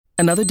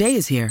Another day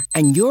is here,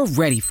 and you're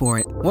ready for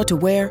it. What to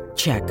wear?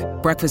 Check.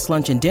 Breakfast,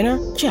 lunch, and dinner?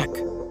 Check.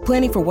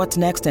 Planning for what's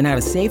next and how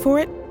to save for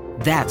it?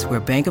 That's where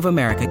Bank of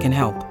America can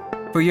help.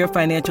 For your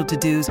financial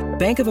to-dos,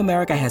 Bank of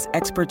America has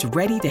experts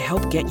ready to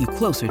help get you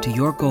closer to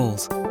your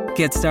goals.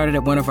 Get started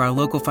at one of our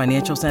local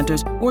financial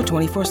centers or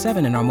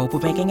 24/7 in our mobile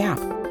banking app.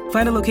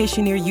 Find a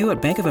location near you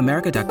at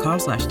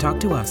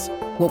bankofamerica.com/talktous.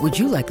 What would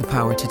you like the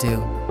power to do?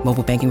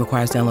 Mobile banking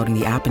requires downloading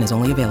the app and is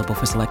only available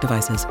for select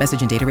devices.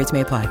 Message and data rates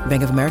may apply.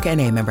 Bank of America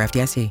N.A., member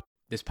FDIC.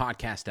 This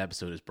podcast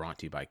episode is brought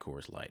to you by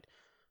Coors Light.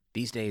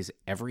 These days,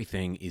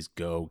 everything is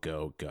go,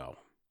 go, go.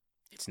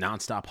 It's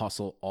nonstop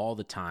hustle all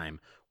the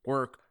time.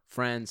 Work,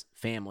 friends,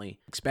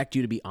 family, expect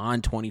you to be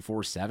on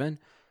 24/7.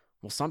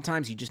 Well,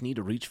 sometimes you just need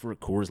to reach for a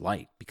Coors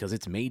Light because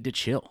it's made to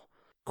chill.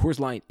 Coors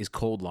Light is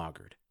cold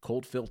lagered,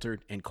 cold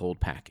filtered, and cold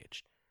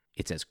packaged.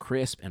 It's as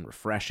crisp and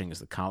refreshing as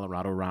the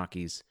Colorado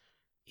Rockies.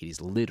 It is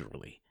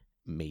literally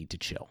made to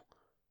chill.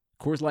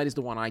 Coors Light is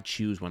the one I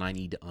choose when I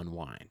need to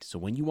unwind. So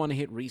when you want to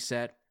hit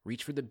reset,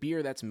 reach for the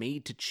beer that's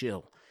made to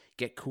chill.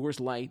 Get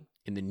Coors Light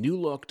in the new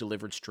look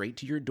delivered straight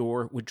to your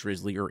door with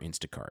Drizzly or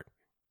Instacart.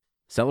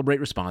 Celebrate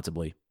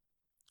responsibly.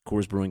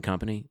 Coors Brewing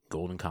Company,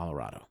 Golden,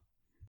 Colorado.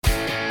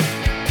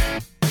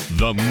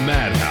 The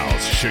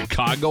Madhouse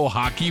Chicago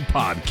Hockey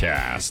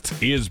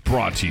Podcast is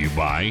brought to you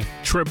by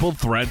Triple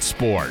Threat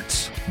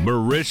Sports,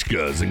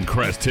 Marishka's in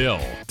Crest Hill,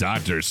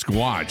 Dr.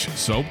 Squatch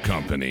Soap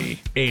Company,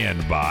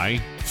 and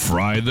by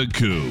Fry the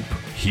Coop.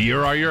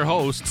 Here are your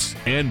hosts,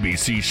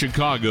 NBC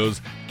Chicago's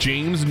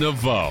James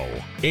Naveau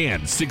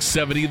and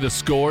 670 The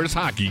Scores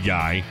hockey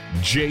guy,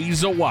 Jay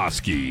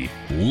Zawaski.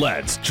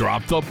 Let's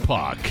drop the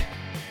puck.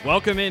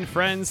 Welcome in,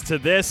 friends, to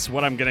this,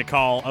 what I'm going to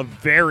call a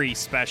very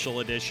special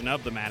edition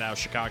of the Madhouse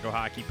Chicago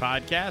Hockey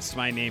Podcast.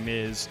 My name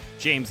is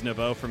James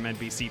Naveau from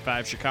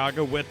NBC5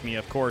 Chicago. With me,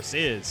 of course,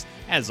 is,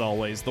 as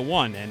always, the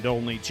one and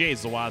only Jay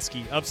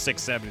Zawaski of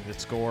 670 The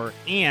Score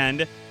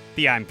and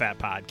the I'm Fat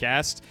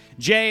Podcast.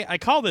 Jay, I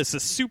call this a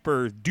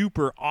super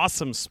duper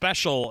awesome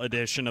special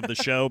edition of the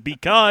show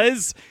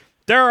because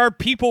there are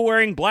people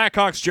wearing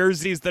Blackhawks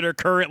jerseys that are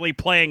currently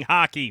playing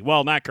hockey.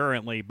 Well, not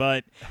currently,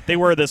 but they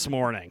were this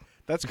morning.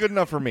 That's good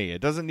enough for me. It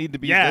doesn't need to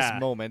be this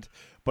moment,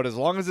 but as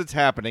long as it's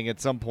happening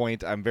at some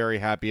point, I'm very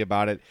happy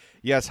about it.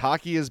 Yes,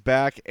 hockey is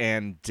back,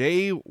 and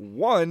day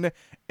one,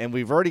 and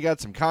we've already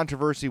got some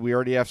controversy. We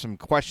already have some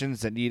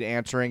questions that need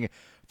answering.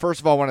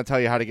 First of all, I want to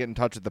tell you how to get in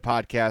touch with the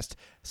podcast.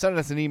 Send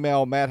us an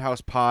email,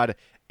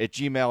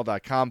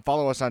 madhousepod@gmail.com.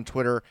 Follow us on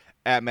Twitter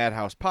at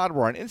madhousepod.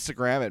 We're on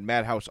Instagram at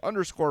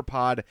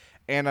madhouse_pod,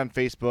 and on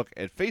Facebook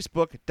at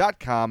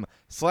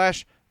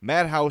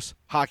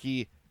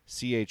facebook.com/madhousehockey.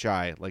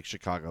 CHI, like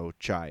Chicago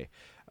Chai.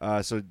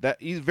 So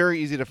that is very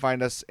easy to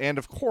find us. And,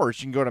 of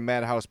course, you can go to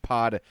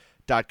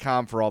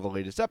madhousepod.com for all the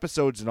latest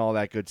episodes and all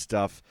that good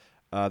stuff.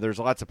 There's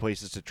lots of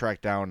places to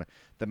track down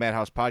the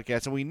Madhouse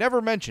Podcast. And we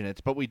never mention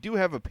it, but we do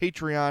have a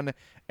Patreon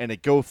and a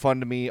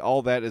GoFundMe.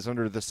 All that is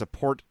under the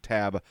support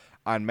tab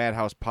on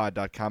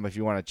madhousepod.com if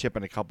you want to chip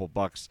in a couple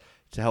bucks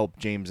to help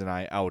James and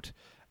I out.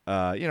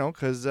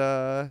 Because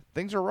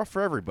things are rough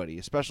for everybody,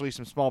 especially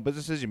some small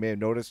businesses. You may have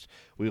noticed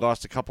we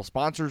lost a couple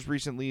sponsors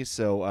recently,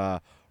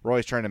 so we're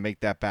always trying to make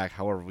that back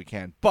however we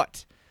can.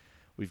 But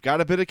we've got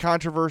a bit of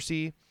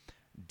controversy.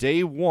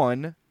 Day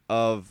one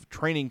of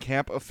training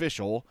camp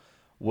official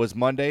was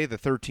Monday the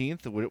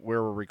 13th, where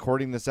we're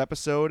recording this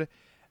episode,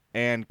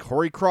 and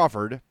Corey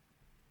Crawford,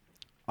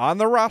 on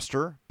the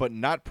roster but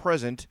not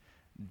present,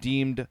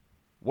 deemed,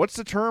 what's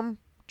the term,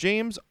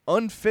 James?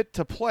 Unfit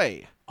to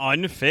play.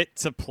 Unfit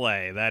to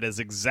play. That is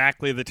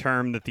exactly the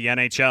term that the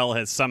NHL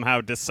has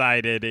somehow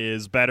decided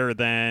is better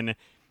than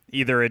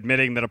either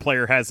admitting that a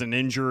player has an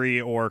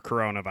injury or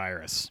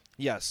coronavirus.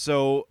 Yes,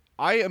 so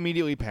I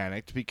immediately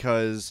panicked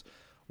because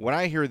when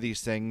I hear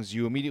these things,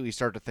 you immediately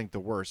start to think the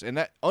worst. And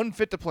that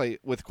unfit to play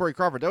with Corey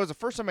Crawford, that was the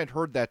first time I'd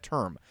heard that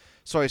term.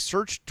 So I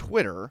searched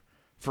Twitter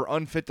for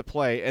unfit to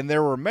play, and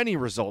there were many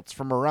results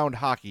from around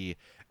hockey,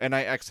 and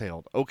I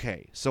exhaled.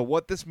 Okay, so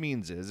what this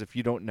means is, if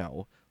you don't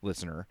know,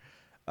 listener,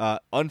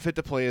 unfit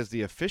to play is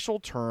the official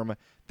term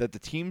that the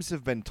teams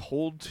have been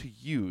told to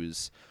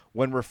use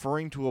when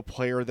referring to a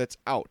player that's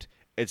out.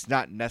 It's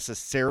not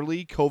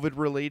necessarily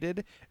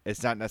COVID-related.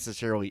 It's not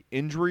necessarily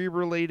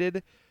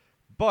injury-related.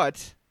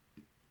 But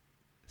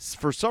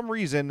for some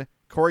reason,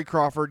 Corey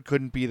Crawford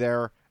couldn't be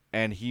there,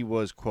 and he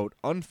was, quote,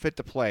 unfit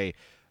to play.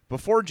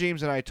 Before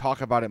James and I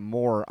talk about it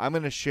more, I'm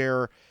going to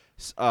share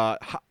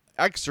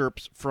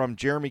excerpts from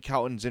Jeremy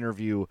Cowton's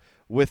interview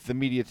with the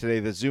media today,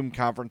 the Zoom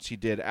conference he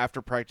did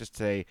after practice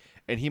today,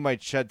 and he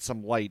might shed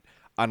some light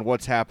on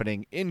what's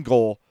happening in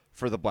goal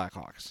for the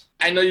Blackhawks.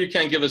 I know you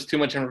can't give us too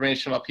much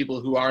information about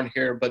people who aren't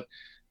here, but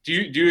do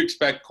you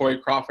expect Corey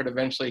Crawford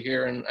eventually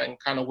here, and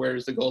kind of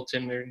where's the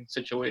goaltending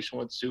situation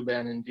with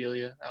Subban and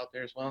Delia out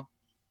there as well?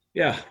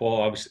 Yeah, well,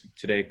 obviously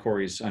today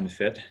Corey's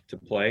unfit to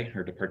play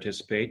or to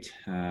participate,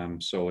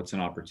 so it's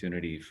an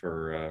opportunity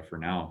for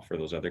now for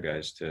those other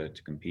guys to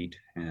compete,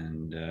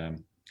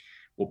 and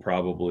we'll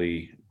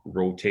probably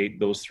rotate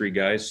those three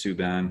guys,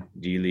 Subban,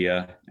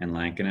 Delia, and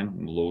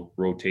Lankinen. We'll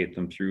rotate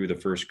them through the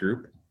first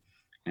group,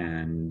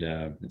 And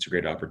it's a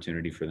great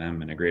opportunity for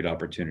them and a great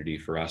opportunity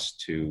for us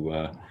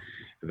to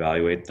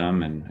evaluate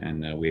them.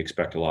 And we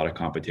expect a lot of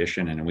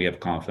competition, and we have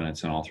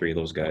confidence in all three of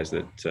those guys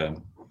that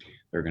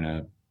they're going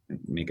to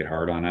make it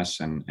hard on us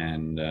and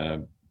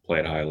play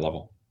at a high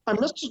level. I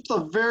missed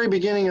the very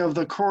beginning of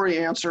the Corey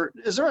answer.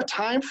 Is there a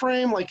time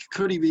frame? Like,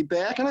 could he be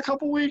back in a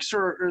couple weeks,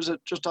 or is it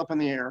just up in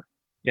the air?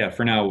 Yeah,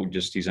 for now,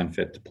 just he's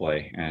unfit to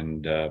play.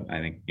 And I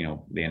think,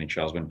 the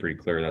NHL has been pretty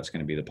clear that's going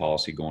to be the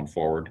policy going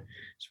forward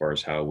as far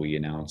as how we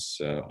announce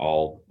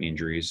all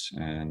injuries.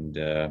 And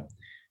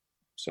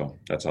so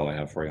that's all I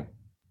have for you.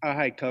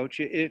 Hi,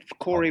 Coach. If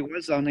Corey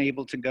was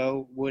unable to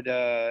go, would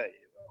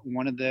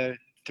one of the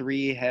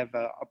three have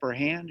an upper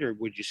hand, or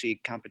would you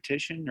see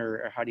competition,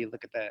 or how do you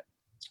look at that?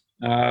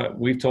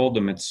 We've told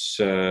them it's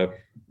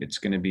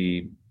going to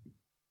be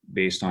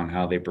based on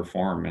how they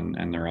perform,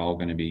 and they're all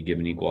going to be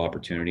given equal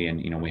opportunity.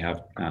 And, we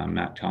have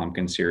Matt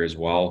Tompkins here as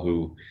well,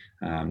 who,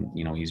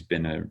 he's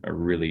been a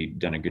really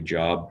done a good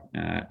job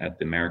at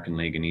the American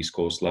League and East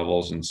Coast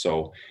levels. And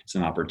so it's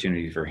an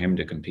opportunity for him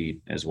to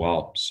compete as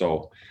well.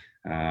 So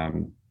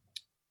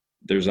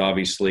there's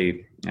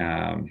obviously,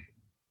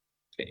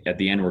 at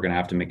the end, we're going to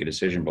have to make a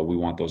decision, but we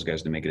want those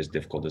guys to make it as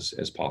difficult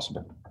as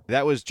possible.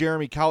 That was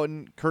Jeremy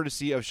Cowton,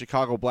 courtesy of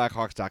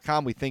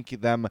ChicagoBlackhawks.com. We thank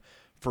them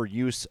for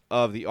use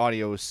of the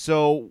audio.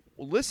 So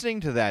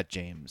listening to that,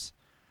 James,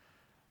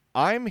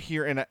 I'm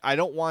here, and I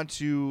don't want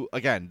to,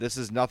 again, this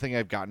is nothing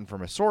I've gotten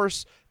from a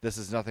source. This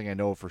is nothing I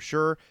know for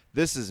sure.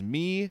 This is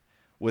me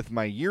with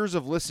my years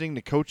of listening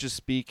to coaches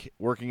speak,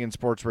 working in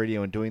sports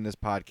radio, and doing this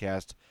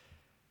podcast.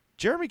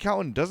 Jeremy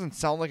Cowton doesn't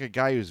sound like a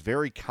guy who's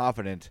very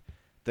confident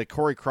that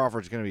Corey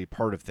Crawford is going to be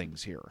part of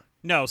things here.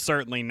 No,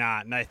 certainly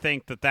not. And I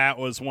think that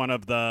was one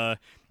of the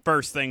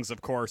first things,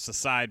 of course,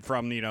 aside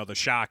from, the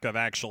shock of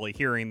actually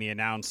hearing the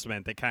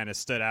announcement that kind of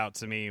stood out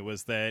to me,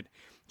 was that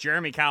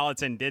Jeremy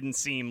Colleton didn't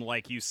seem,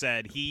 like you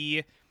said,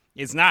 he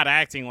is not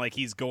acting like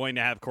he's going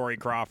to have Corey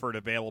Crawford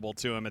available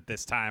to him at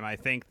this time. I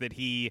think that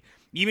he,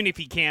 even if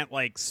he can't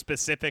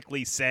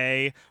specifically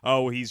say,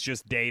 oh, he's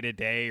just day to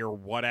day or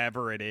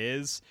whatever it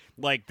is,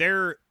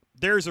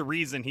 there's a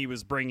reason he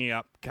was bringing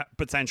up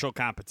potential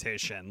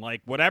competition.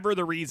 Whatever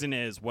the reason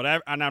is,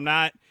 whatever,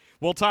 and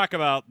we'll talk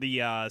about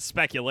the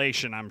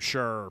speculation, I'm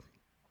sure,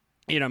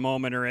 in a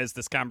moment or as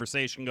this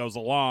conversation goes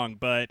along.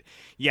 But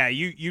yeah,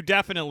 you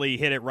definitely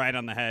hit it right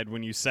on the head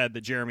when you said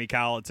that Jeremy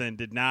Colleton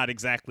did not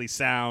exactly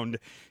sound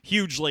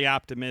hugely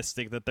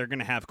optimistic that they're going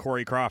to have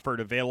Corey Crawford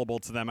available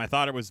to them. I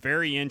thought it was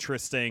very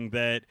interesting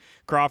that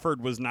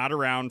Crawford was not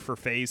around for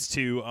phase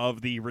 2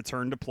 of the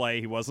return to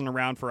play. He wasn't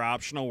around for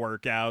optional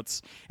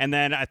workouts. And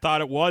then I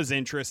thought it was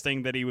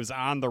interesting that he was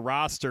on the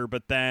roster,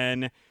 but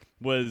then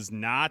was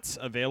not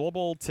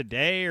available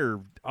today or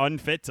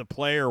unfit to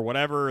play or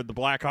whatever the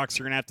Blackhawks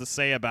are going to have to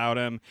say about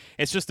him.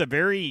 It's just a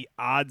very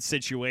odd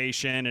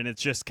situation, and it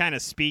just kind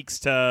of speaks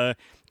to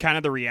kind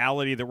of the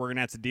reality that we're going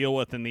to have to deal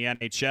with in the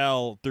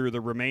NHL through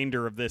the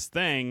remainder of this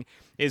thing,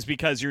 is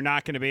because you're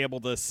not going to be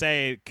able to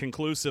say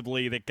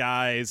conclusively that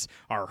guys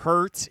are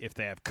hurt, if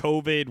they have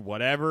COVID,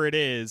 whatever it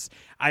is.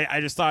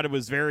 I just thought it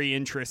was very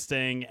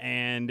interesting,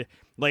 and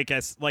like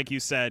you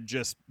said,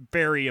 just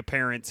very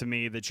apparent to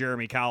me that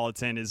Jeremy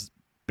Colleton is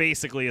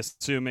basically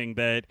assuming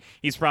that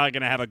he's probably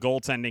going to have a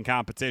goaltending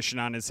competition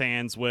on his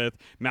hands with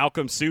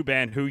Malcolm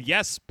Subban, who,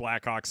 yes,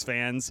 Blackhawks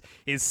fans,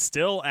 is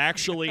still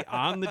actually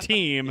on the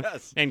team,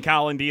 yes, and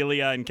Colin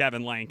Delia and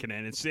Kevin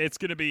Lankinen. It's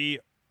going to be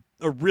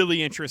a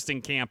really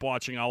interesting camp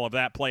watching all of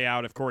that play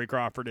out if Corey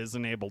Crawford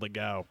isn't able to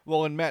go.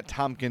 Well, and Matt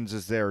Tompkins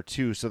is there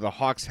too, so the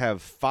Hawks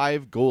have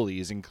 5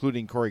 goalies,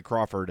 including Corey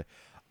Crawford,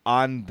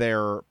 on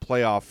their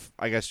playoff,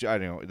 I guess, I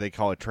don't know, they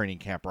call it training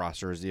camp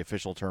roster is the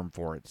official term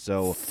for it.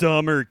 So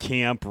summer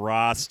camp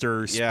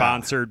roster,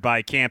 sponsored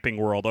by Camping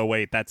World. Oh,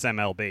 wait, that's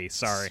MLB.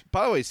 Sorry.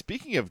 By the way,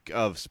 speaking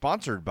of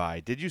sponsored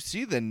by, did you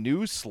see the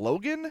new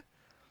slogan?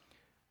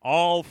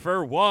 All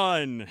for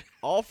one.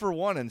 All for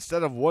one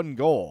instead of one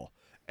goal.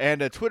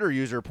 And a Twitter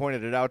user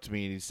pointed it out to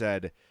me, and he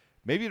said,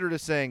 maybe they're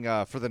just saying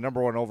for the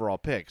number 1 overall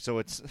pick. So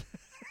it's...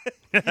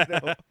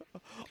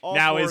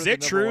 Now, is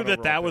it true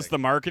that was the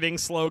marketing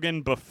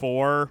slogan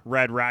before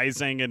Red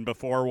Rising and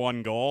before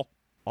one goal?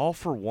 All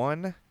for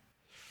one?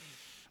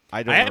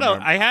 I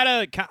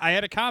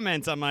had a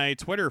comment on my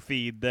Twitter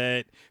feed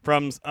that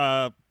from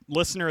a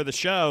listener of the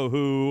show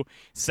who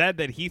said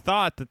that he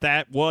thought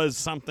that was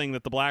something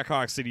that the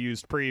Blackhawks had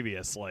used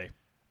previously.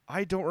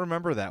 I don't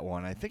remember that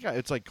one. I think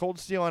it's like Cold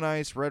Steel on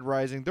Ice, Red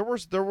Rising. There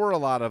were a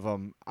lot of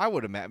them. I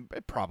would imagine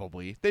they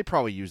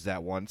probably used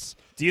that once.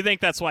 Do you think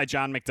that's why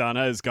John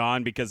McDonough is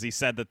gone, because he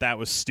said that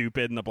was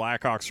stupid and the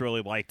Blackhawks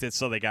really liked it,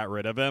 so they got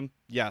rid of him?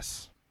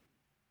 Yes.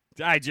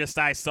 I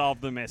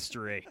solved the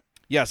mystery.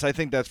 Yes, I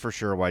think that's for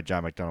sure why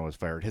John McDonough was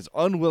fired. His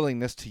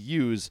unwillingness to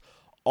use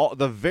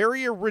the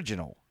very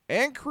original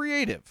and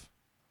creative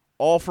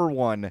all for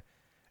one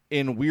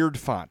in weird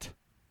font.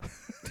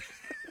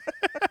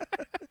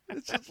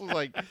 It's just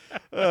like,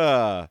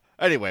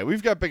 anyway,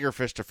 we've got bigger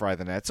fish to fry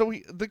than that. So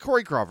the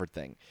Corey Crawford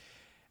thing,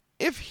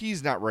 if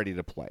he's not ready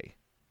to play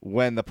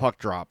when the puck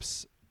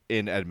drops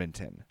in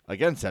Edmonton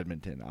against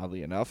Edmonton,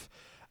 oddly enough.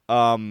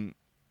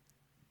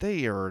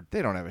 They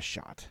don't have a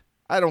shot.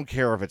 I don't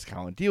care if it's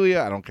Colin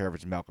Delia. I don't care if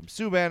it's Malcolm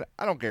Subban.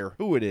 I don't care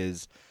who it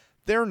is.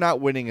 They're not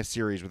winning a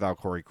series without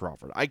Corey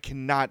Crawford. I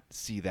cannot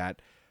see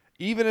that.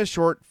 Even a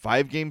short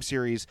 5-game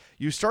series,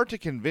 you start to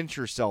convince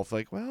yourself,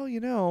 like, well,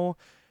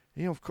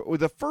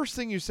 the first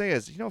thing you say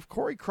is, if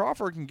Corey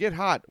Crawford can get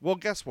hot, well,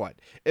 guess what?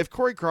 If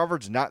Corey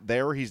Crawford's not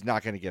there, he's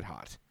not going to get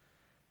hot.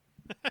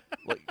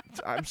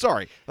 I'm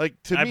sorry. I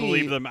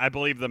believe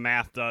the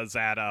math does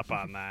add up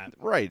on that.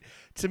 Right.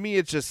 To me,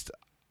 it's just,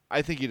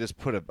 I think you just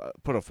put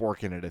a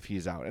fork in it if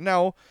he's out. And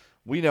now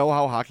we know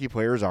how hockey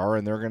players are,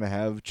 and they're going to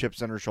have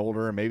chips on their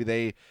shoulder, and maybe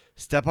they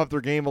step up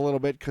their game a little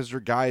bit because their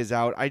guy is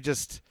out.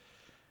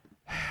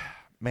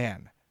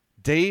 Man,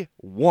 day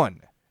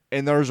 1,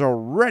 and there's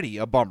already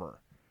a bummer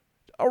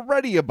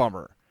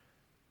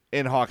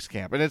in Hawks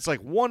camp, and it's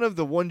like one of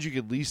the ones you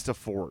could least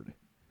afford.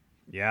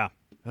 Yeah.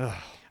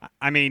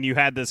 I mean, you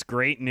had this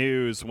great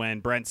news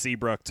when Brent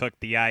Seabrook took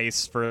the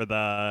ice for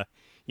the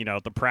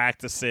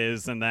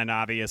practices, and then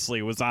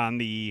obviously was on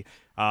the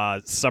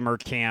summer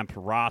camp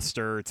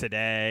roster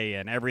today,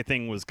 and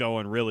everything was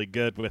going really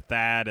good with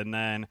that. And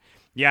then,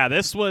 yeah,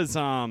 this was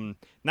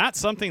not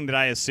something that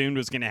I assumed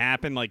was going to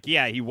happen.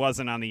 He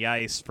wasn't on the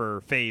ice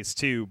for phase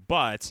 2,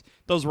 but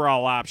those were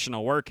all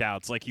optional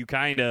workouts. You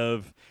kind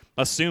of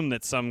assume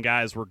that some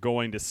guys were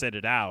going to sit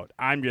it out.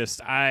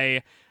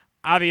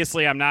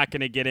 Obviously, I'm not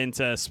going to get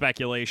into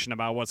speculation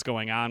about what's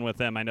going on with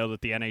him. I know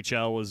that the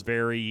NHL was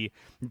very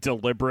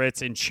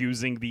deliberate in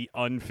choosing the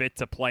unfit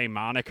to play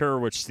moniker,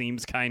 which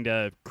seems kind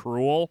of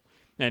cruel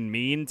and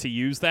mean to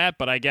use that.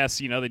 But I guess,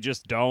 they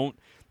just don't.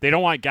 They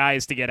don't want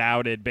guys to get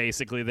outed,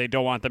 basically. They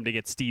don't want them to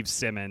get Steve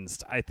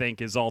Simmons, I think,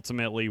 is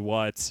ultimately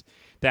what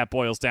that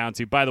boils down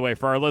to. By the way,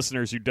 for our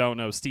listeners who don't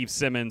know, Steve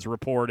Simmons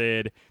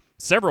reported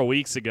several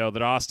weeks ago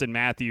that Auston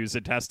Matthews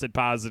had tested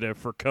positive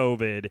for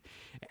COVID,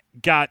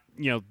 got,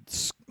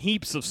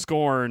 heaps of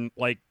scorn,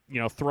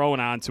 thrown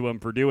onto him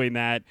for doing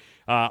that.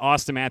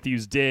 Auston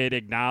Matthews did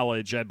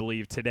acknowledge, I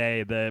believe,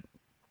 today that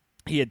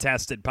he had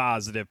tested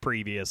positive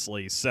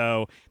previously.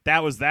 So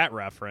that was that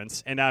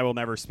reference, and I will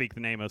never speak the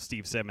name of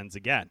Steve Simmons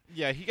again.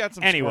 Yeah, he got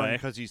some scorn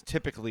because he's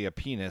typically a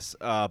penis,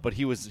 but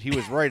he was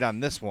right on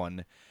this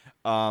one.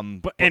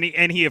 But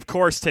he of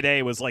course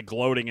today was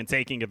gloating and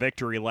taking a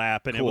victory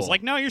lap, and cool. It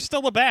was no, you're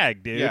still a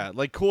bag, dude. Yeah,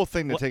 cool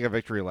thing to take a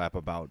victory lap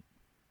about.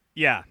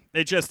 Yeah,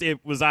 it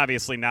was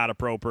obviously not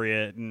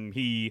appropriate, and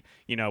he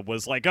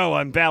was oh,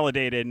 I'm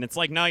validated, and it's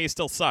no, you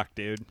still suck,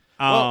 dude.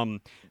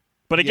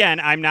 But again,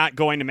 yeah. I'm not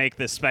going to make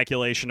this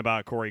speculation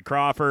about Corey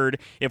Crawford.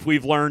 If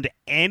we've learned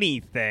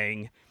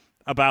anything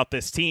about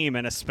this team,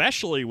 and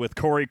especially with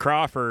Corey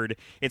Crawford,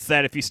 it's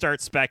that if you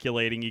start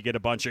speculating, you get a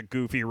bunch of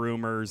goofy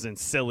rumors and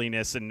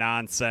silliness and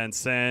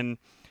nonsense, and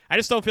I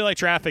just don't feel like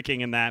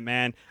trafficking in that,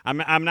 man.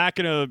 I'm not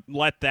going to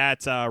let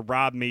that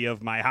rob me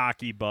of my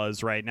hockey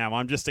buzz right now.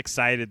 I'm just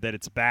excited that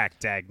it's back,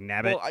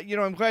 dagnabbit.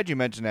 Well, I'm glad you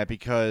mentioned that,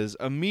 because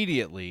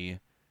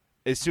immediately,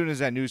 as soon as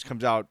that news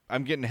comes out,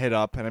 I'm getting hit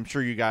up, and I'm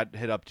sure you got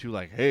hit up too,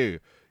 hey,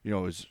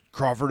 is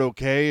Crawford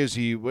okay?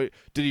 Did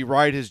he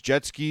ride his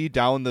jet ski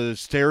down the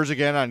stairs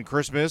again on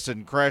Christmas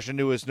and crash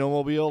into his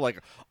snowmobile?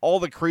 All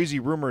the crazy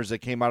rumors that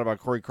came out about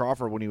Corey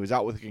Crawford when he was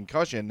out with a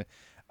concussion,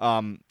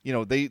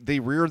 they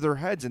reared their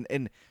heads,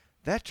 and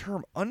that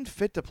term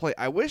unfit to play,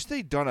 I wish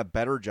they'd done a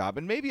better job,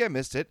 and maybe I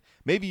missed it,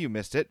 maybe you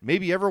missed it,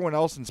 maybe everyone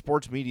else in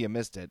sports media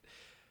missed it.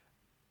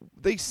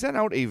 They sent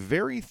out a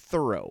very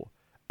thorough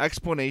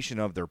explanation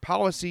of their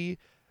policy,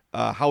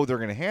 how they're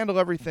going to handle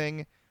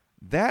everything.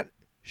 That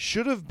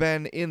should have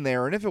been in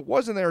there, and if it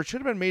wasn't there, it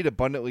should have been made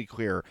abundantly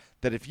clear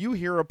that if you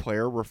hear a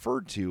player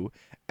referred to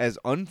as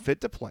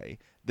unfit to play,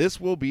 this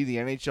will be the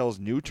NHL's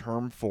new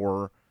term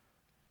for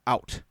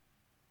out.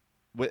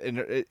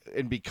 And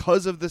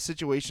because of the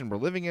situation we're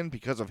living in,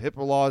 because of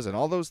HIPAA laws and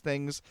all those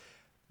things,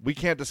 we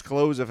can't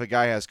disclose if a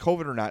guy has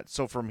COVID or not.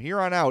 So from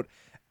here on out,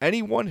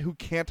 anyone who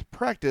can't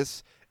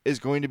practice is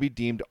going to be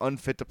deemed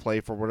unfit to play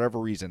for whatever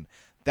reason.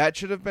 That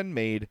should have been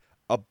made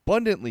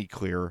abundantly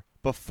clear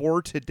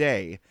before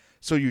today,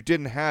 so you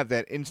didn't have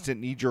that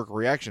instant knee-jerk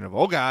reaction of,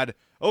 oh God,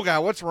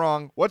 what's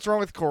wrong? What's wrong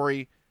with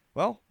Corey?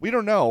 Well, we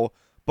don't know,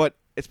 but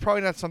it's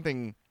probably not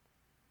something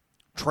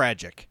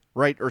tragic,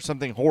 right, or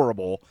something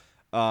horrible,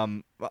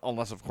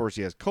 unless, of course,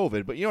 he has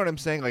COVID. But you know what I'm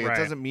saying? Right. It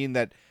doesn't mean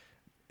that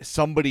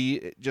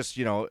somebody just,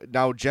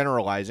 now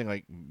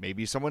generalizing,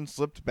 maybe someone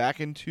slipped back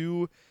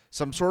into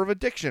some sort of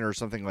addiction or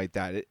something like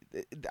that.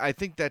 I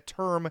think that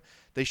term,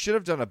 they should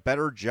have done a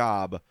better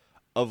job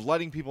of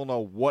letting people know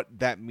what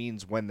that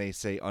means when they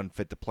say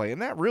unfit to play.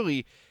 And that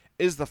really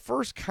is the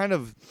first kind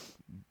of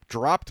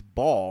dropped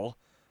ball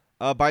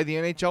by the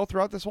NHL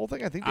throughout this whole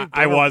thing. I think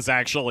I was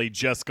actually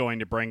just going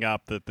to bring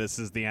up that this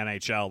is the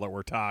NHL that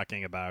we're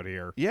talking about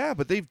here. Yeah,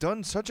 but they've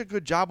done such a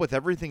good job with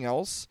everything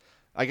else.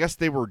 I guess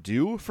they were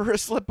due for a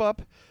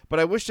slip-up, but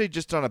I wish they'd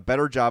just done a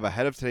better job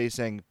ahead of today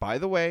saying, by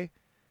the way,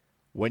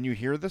 when you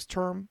hear this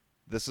term,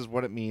 this is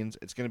what it means.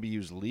 It's going to be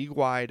used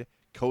league-wide,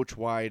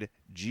 coach-wide,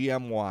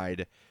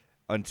 GM-wide.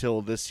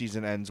 until this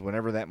season ends,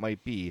 whenever that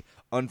might be.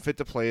 Unfit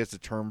to play is the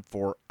term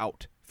for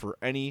out for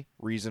any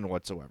reason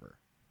whatsoever.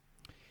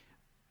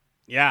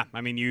 Yeah,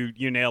 I mean,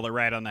 you nailed it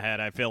right on the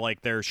head. I feel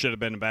like there should have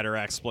been a better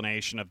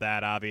explanation of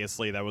that.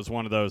 Obviously, that was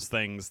one of those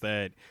things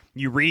that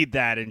you read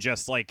that and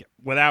just, like,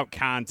 without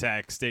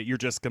context, you're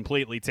just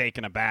completely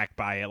taken aback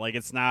by it. Like,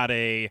 it's not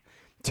a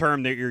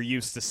term that you're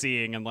used to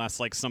seeing unless,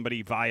 like,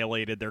 somebody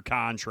violated their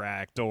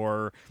contract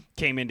or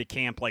came into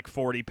camp, like,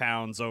 40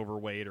 pounds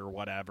overweight or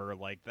whatever.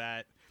 Like,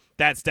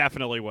 that's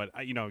definitely what,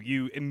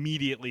 you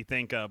immediately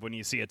think of when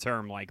you see a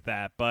term like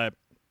that. But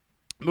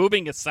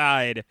moving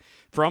aside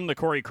from the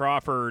Corey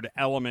Crawford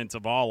element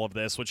of all of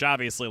this, which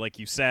obviously, like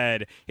you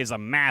said, is a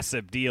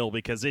massive deal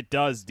because it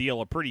does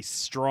deal a pretty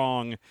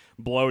strong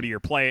blow to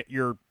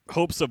your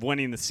hopes of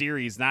winning the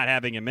series, not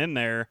having him in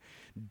there.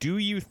 Do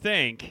you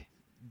think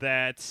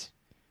that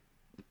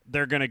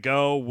they're going to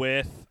go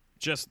with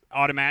just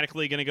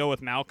automatically going to go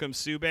with Malcolm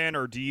Subban,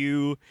 or do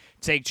you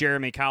take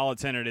Jeremy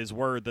Colleton at his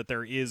word that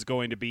there is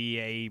going to be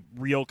a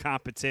real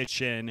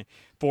competition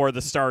for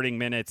the starting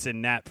minutes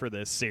in net for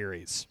this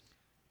series?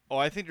 Oh,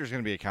 I think there's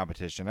going to be a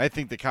competition. I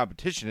think the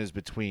competition is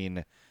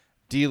between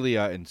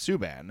Delia and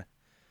Subban,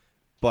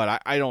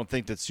 but I don't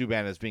think that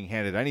Subban is being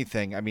handed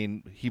anything. I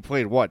mean, he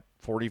played,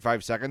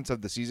 45 seconds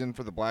of the season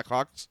for the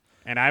Blackhawks?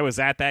 And I was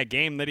at that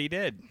game that he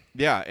did.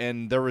 Yeah,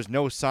 and there was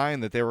no sign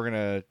that they were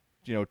going to,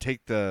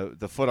 take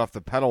the foot off the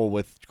pedal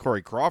with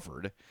Corey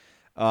Crawford.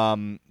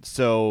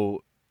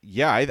 So,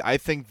 yeah, I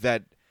think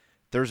that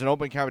there's an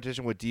open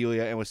competition with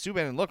Delia and with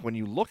Subban. And look, when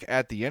you look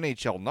at the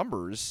NHL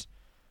numbers,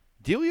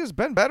 Delia's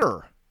been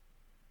better.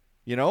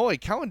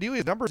 Callan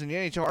Delia's numbers in the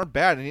NHL aren't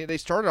bad, and they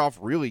started off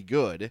really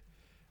good,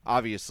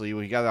 obviously,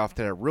 when he got off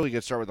to a really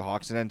good start with the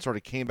Hawks and then sort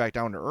of came back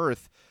down to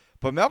earth.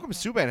 But Malcolm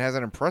Subban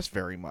hasn't impressed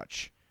very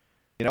much.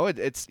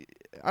 It's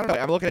I don't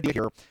know. I'm looking at it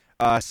here.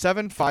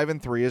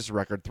 7-5-3 is the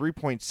record.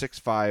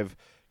 3.65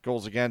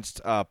 goals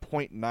against,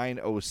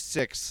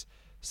 0.906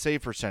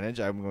 save percentage.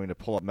 I'm going to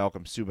pull up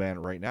Malcolm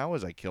Subban right now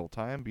as I kill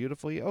time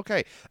beautifully.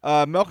 Okay.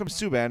 Malcolm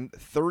Subban,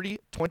 30-23-7,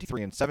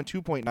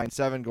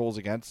 2.97 goals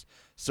against,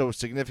 so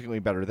significantly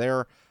better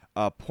there.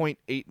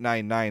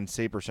 0.899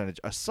 save percentage.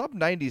 A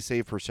sub-90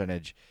 save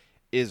percentage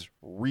is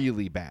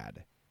really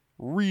bad.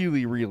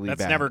 Really, really bad.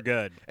 That's never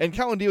good. And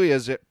Callan Delia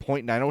is at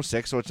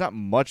 0.906, so it's not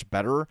much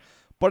better,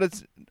 but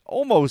it's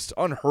almost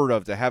unheard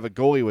of to have a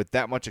goalie with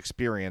that much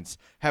experience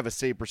have a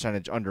save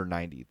percentage under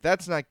 90.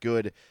 That's not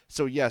good.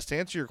 So, yes, to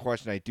answer your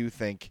question, I do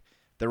think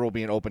there will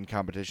be an open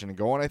competition to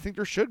go, and I think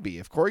there should be.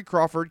 If Corey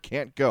Crawford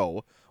can't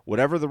go,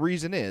 whatever the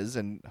reason is,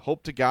 and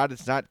hope to God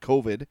it's not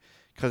COVID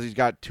because he's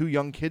got 2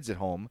 young kids at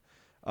home,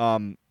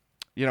 I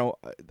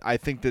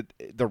think that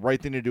the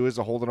right thing to do is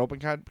to hold an open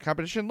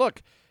competition.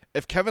 Look,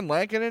 if Kevin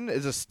Lankinen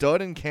is a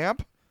stud in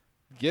camp,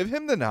 give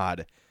him the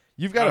nod.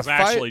 I was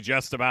actually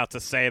just about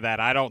to say that.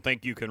 I don't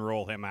think you can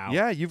roll him out.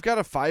 Yeah, you've got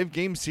a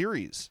 5-game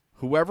series.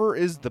 Whoever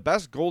is the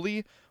best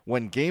goalie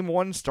when game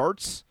 1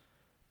 starts,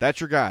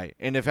 that's your guy.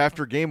 And if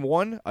after game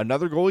 1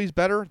 another goalie's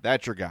better,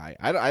 that's your guy.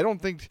 I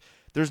don't think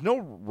there's no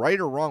right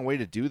or wrong way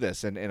to do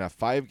this in a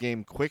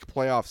 5-game quick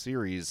playoff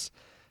series.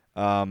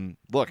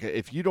 Look,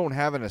 if you don't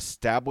have an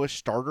established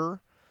starter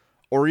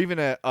or even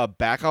a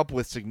backup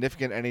with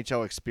significant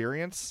NHL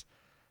experience,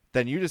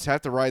 then you just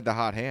have to ride the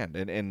hot hand.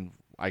 And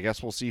I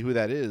guess we'll see who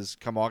that is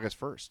come August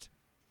 1st.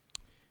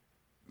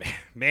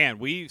 Man,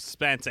 we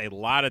spent a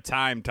lot of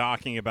time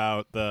talking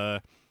about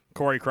the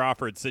Corey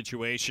Crawford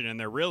situation, and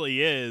there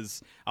really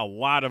is a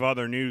lot of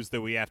other news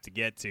that we have to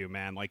get to,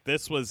 man. Like,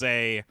 this was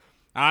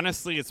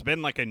honestly, it's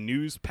been like a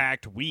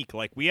news-packed week.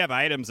 Like, we have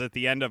items at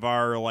the end of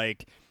our,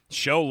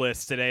 show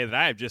list today that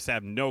I just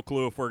have no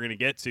clue if we're going to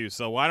get to.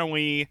 So why don't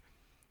we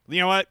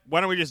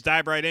just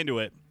dive right into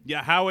it?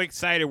 Yeah, how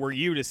excited were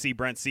you to see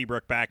Brent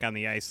Seabrook back on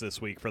the ice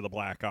this week for the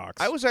Blackhawks?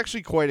 I was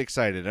actually quite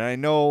excited, and I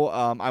know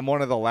I'm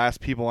one of the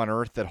last people on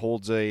earth that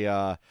holds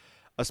a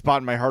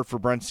spot in my heart for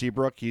Brent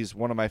Seabrook. He's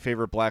one of my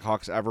favorite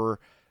Blackhawks ever,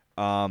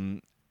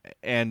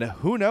 and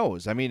who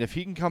knows? I mean, if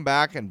he can come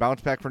back and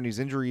bounce back from these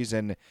injuries,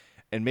 and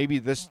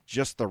maybe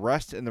just the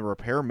rest and the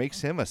repair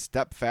makes him a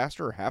step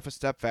faster, half a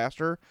step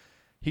faster,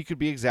 he could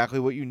be exactly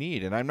what you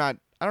need. And I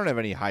don't have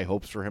any high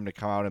hopes for him to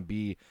come out and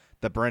be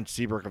the Brent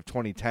Seabrook of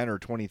 2010 or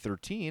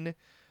 2013,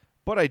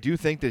 but I do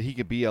think that he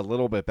could be a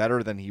little bit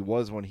better than he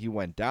was when he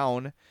went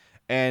down.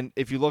 And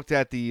if you looked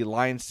at the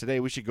lines today,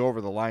 we should go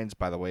over the lines,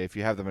 by the way, if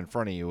you have them in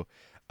front of you.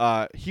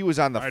 He was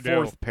on the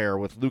fourth pair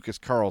with Lucas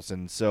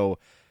Carlson. So,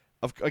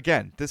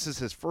 again, this is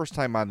his first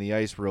time on the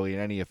ice, really, in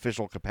any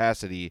official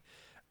capacity.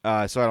 So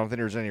I don't think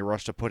there's any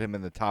rush to put him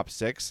in the top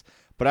 6.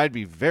 But I'd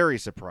be very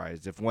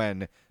surprised if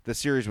when the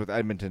series with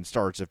Edmonton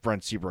starts, if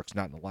Brent Seabrook's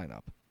not in the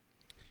lineup.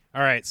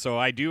 All right, so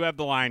I do have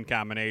the line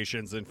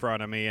combinations in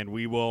front of me, and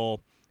we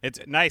will – it's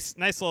a nice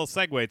little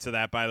segue to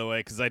that, by the way,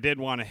 because I did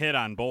want to hit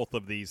on both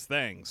of these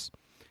things.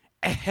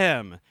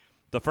 Ahem.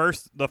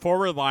 The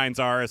forward lines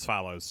are as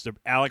follows.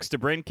 Alex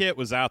DeBrincat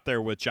was out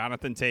there with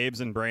Jonathan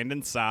Taves and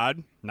Brandon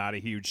Saad. Not a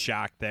huge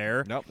shock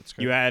there. Nope, that's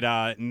good. You had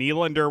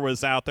Nylander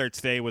was out there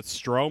today with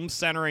Strome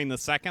centering the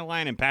second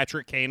line and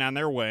Patrick Kane on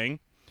their wing.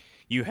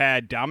 You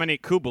had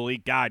Dominic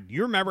Kubalik. God,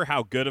 you remember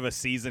how good of a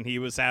season he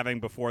was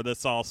having before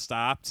this all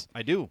stopped?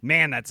 I do.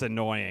 Man, that's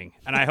annoying.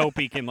 And I hope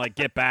he can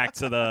get back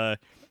to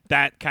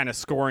that kind of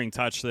scoring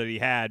touch that he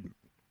had.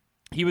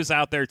 He was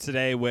out there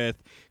today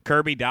with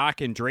Kirby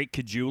Dock and Drake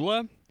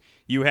Kajula.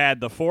 You had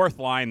the fourth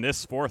line,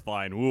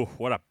 ooh,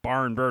 what a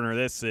barn burner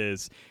this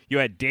is. You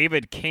had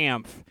David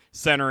Kampf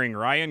centering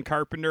Ryan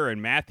Carpenter and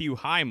Matthew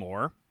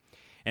Highmore.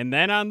 And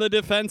then on the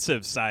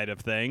defensive side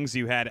of things,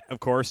 you had, of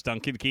course,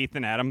 Duncan Keith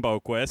and Adam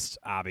Boquist,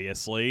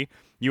 obviously.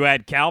 You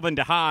had Calvin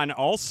DeHaan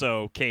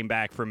also came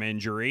back from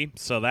injury,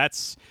 so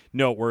that's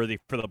noteworthy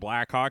for the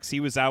Blackhawks. He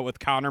was out with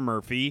Connor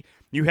Murphy.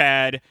 You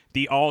had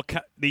the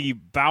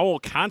vowel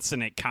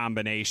consonant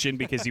combination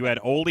because you had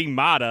Oli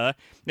Mata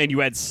and you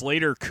had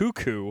Slater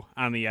Cuckoo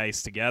on the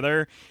ice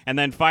together. And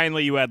then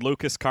finally you had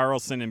Lucas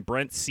Carlson and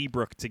Brent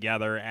Seabrook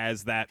together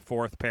as that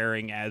fourth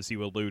pairing, as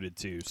you alluded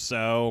to.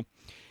 So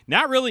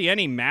not really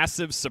any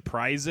massive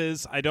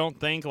surprises, I don't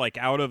think,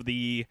 out of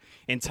the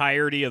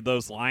entirety of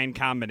those line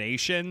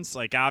combinations.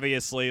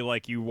 Obviously,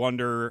 you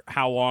wonder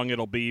how long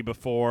it'll be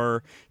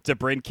before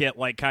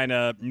DeBrincat, kind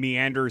of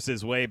meanders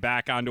his way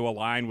back onto a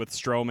line with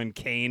Strome and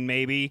Kane,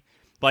 maybe.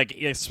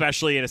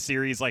 Especially in a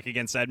series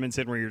against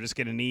Edmonton where you're just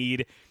going to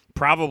need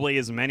probably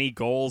as many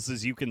goals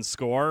as you can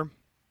score.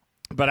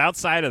 But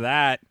outside of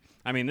that,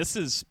 I mean, this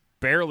is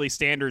fairly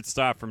standard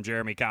stuff from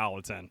Jeremy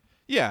Colleton.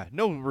 Yeah,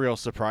 no real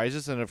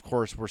surprises, and of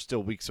course we're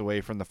still weeks away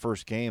from the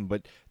first game,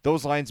 but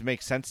those lines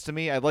make sense to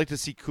me. I'd like to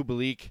see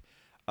Kubalik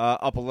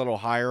up a little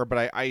higher,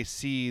 but I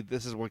see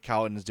this is what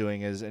Colleton is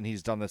doing, and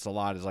he's done this a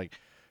lot, is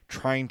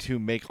trying to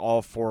make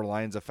all four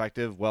lines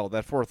effective. Well,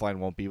 that fourth line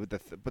won't be, but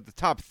the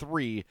top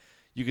three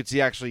you could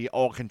see actually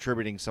all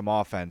contributing some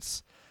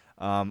offense.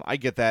 I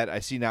get that. I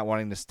see not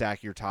wanting to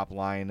stack your top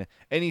line,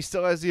 and he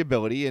still has the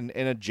ability in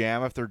a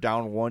jam. If they're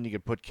down one, you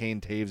could put Kane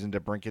Taves and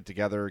DeBrincat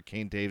together,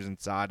 Kane Taves and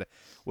Saad,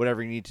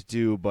 whatever you need to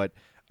do. But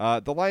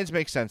the lines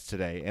make sense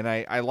today, and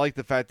I like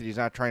the fact that he's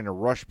not trying to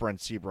rush Brent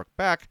Seabrook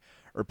back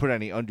or put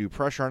any undue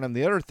pressure on him.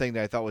 The other thing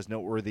that I thought was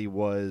noteworthy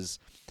was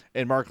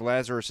in Mark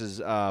Lazarus's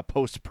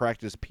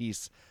post-practice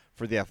piece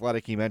for The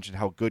Athletic, he mentioned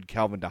how good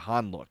Calvin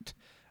DeHaan looked.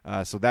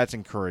 So that's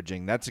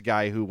encouraging. That's a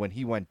guy who, when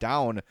he went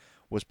down,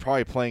 was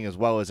probably playing as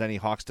well as any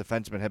Hawks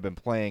defenseman had been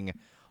playing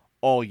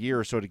all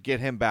year. So to get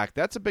him back,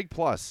 that's a big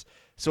plus.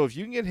 So if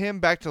you can get him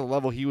back to the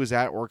level he was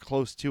at or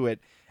close to it,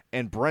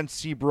 and Brent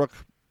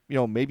Seabrook,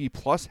 maybe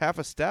plus half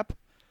a step,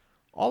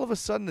 all of a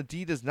sudden the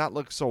D does not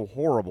look so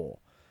horrible.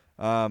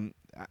 I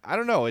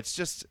don't know. It's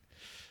just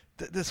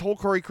this whole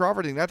Corey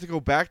Crawford thing, not to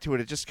go back to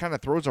it, it just kind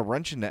of throws a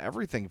wrench into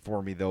everything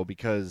for me, though,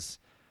 because,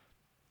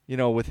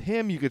 with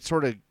him, you could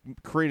sort of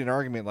create an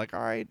argument all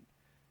right,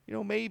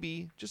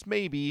 maybe, just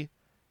maybe,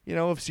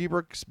 if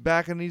Seabrook's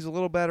back and he's a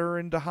little better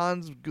and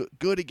DeHaan's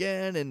good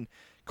again and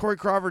Corey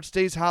Crawford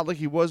stays hot like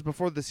he was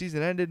before the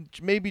season ended,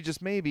 maybe,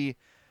 just maybe.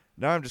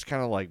 Now I'm just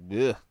kind of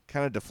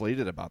kind of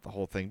deflated about the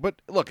whole thing.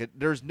 But look,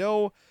 there's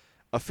no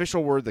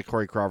official word that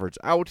Corey Crawford's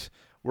out.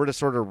 We're just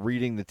sort of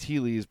reading the tea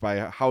leaves by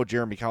how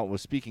Jeremy Colleton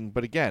was speaking.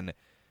 But again,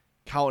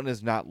 Colleton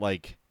is not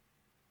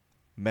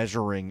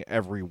measuring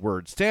every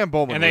word. Stan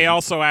Bowman. And they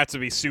also have to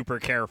be super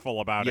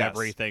careful about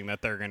everything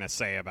that they're going to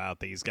say about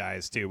these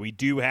guys, too. We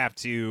do have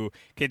to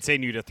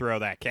continue to throw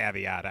that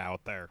caveat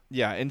out there.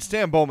 Yeah, and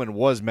Stan Bowman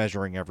was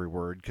measuring every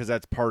word because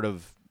that's part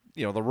of,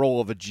 the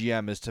role of a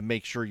GM is to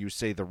make sure you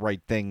say the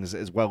right things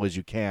as well as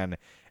you can,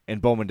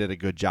 and Bowman did a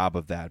good job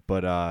of that.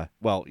 But,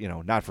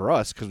 not for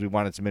us because we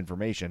wanted some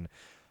information,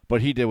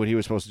 but he did what he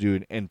was supposed to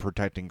do in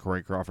protecting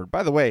Corey Crawford.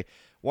 By the way,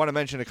 want to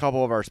mention a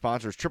couple of our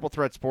sponsors, Triple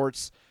Threat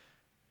Sports.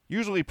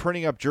 Usually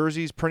printing up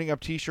jerseys, printing up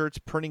T-shirts,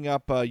 printing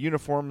up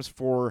uniforms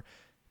for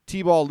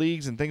T-ball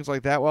leagues and things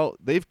like that. Well,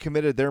 they've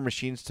committed their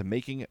machines to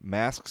making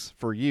masks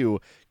for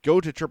you.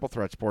 Go to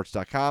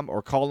triplethreatsports.com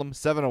or call them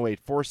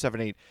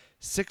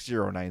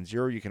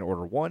 708-478-6090. You can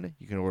order one.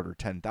 You can order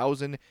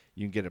 10,000.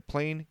 You can get it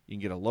plain. You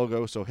can get a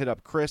logo. So hit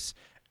up Chris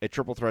at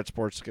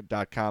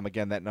triplethreatsports.com.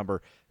 Again, that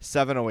number,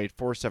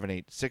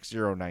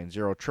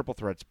 708-478-6090,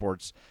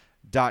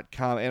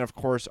 triplethreatsports.com. And, of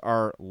course,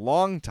 our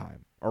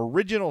longtime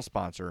original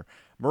sponsor,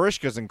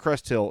 Marishka's in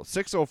Crest Hill,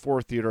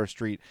 604 Theodore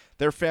Street.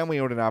 They're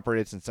family-owned and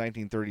operated since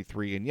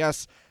 1933. And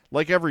yes,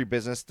 like every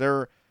business,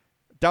 they're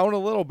down a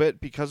little bit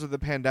because of the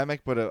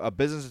pandemic, but a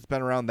business that's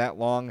been around that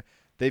long,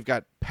 they've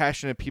got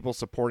passionate people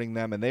supporting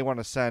them, and they want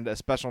to send a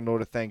special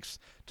note of thanks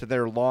to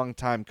their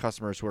longtime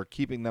customers who are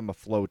keeping them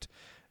afloat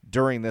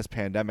during this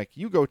pandemic.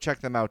 You go check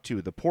them out,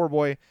 too. The Poor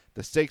Boy,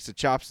 the steaks, the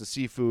chops, the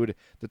seafood,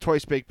 the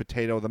twice-baked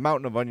potato, the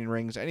mountain of onion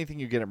rings, anything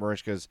you get at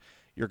Marishka's,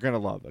 you're going to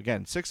love.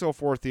 Again,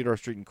 604 Theodore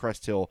Street in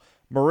Crest Hill,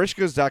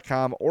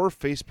 marishkas.com or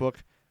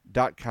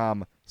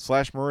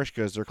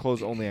facebook.com/Marishkas. They're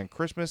closed only on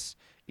Christmas,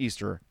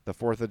 Easter, the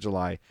 4th of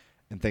July,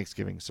 and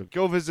Thanksgiving. So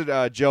go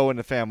visit Joe and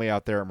the family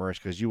out there at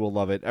Marishkas. You will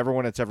love it.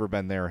 Everyone that's ever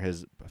been there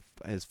has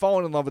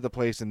fallen in love with the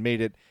place and made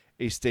it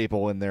a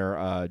staple in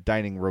their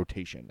dining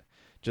rotation,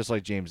 just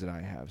like James and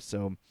I have.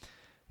 So,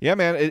 yeah,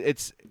 man,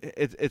 it's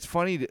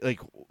funny,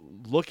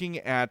 looking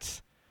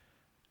at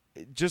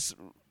just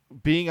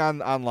being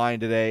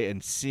online today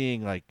and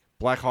seeing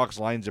Blackhawks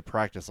lines of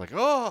practice. Like,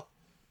 oh,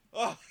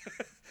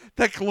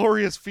 that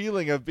glorious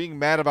feeling of being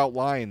mad about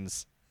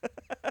lines.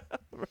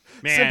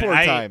 Man, Simpler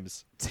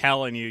times.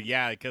 Telling you,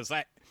 yeah, because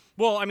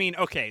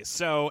okay,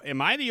 so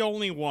am I the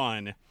only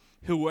one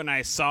who, when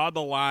I saw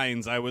the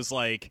lines, I was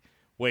like,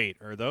 wait,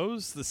 are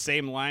those the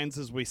same lines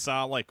as we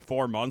saw like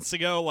 4 months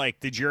ago? Like,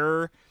 did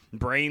your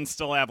brain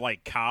still have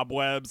like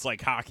cobwebs,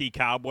 like hockey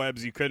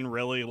cobwebs? You couldn't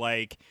really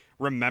like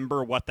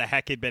remember what the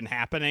heck had been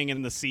happening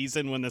in the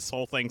season when this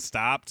whole thing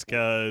stopped?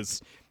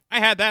 Because I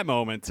had that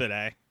moment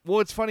today. Well,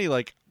 it's funny,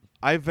 like,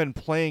 I've been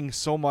playing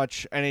so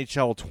much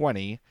NHL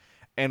 20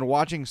 and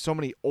watching so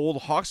many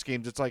old Hawks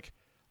games, it's like,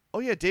 oh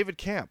yeah, David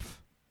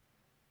Kampf.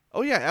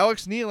 Oh yeah,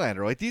 Alex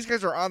Nylander. Like, these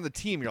guys are on the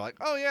team. You're like,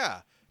 oh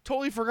yeah,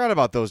 totally forgot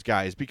about those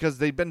guys because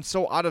they've been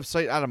so out of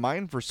sight, out of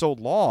mind for so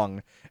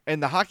long,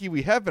 and the hockey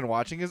we have been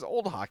watching is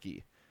old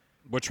hockey.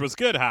 Which was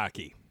good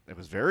hockey. It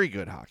was very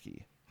good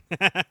hockey.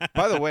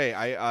 By the way,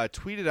 I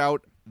tweeted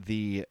out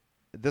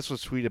this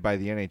was tweeted by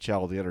the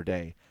NHL the other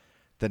day,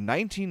 the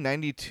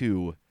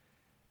 1992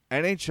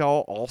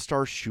 NHL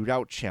All-Star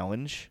Shootout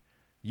Challenge.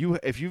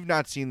 If you've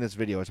not seen this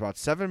video, it's about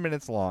 7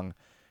 minutes long.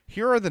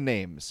 Here are the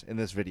names in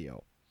this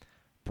video.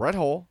 Brett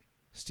Hull,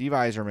 Steve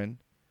Yzerman,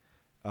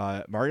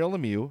 Mario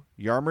Lemieux,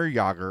 Jaromir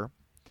Jagr,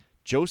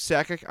 Joe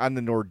Sakic on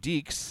the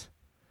Nordiques,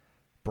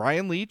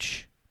 Brian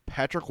Leetch,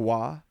 Patrick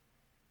Waugh,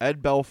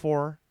 Ed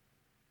Belfour,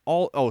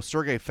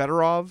 Sergei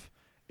Fedorov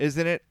is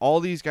in it.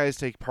 All these guys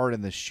take part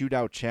in the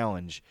Shootout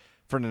Challenge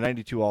for the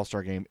 92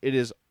 All-Star Game. It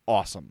is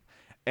awesome.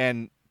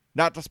 And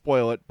not to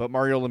spoil it, but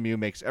Mario Lemieux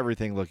makes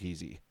everything look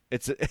easy.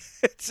 It's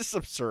just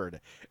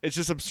absurd. It's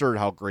just absurd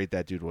how great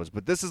that dude was.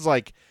 But this is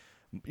like,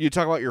 you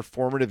talk about your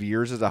formative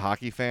years as a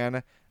hockey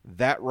fan,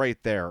 that right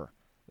there,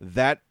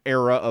 that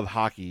era of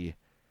hockey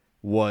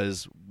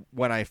was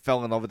when I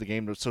fell in love with the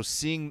game. So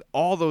seeing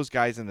all those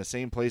guys in the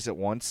same place at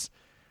once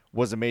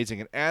was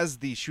amazing. And as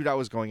the shootout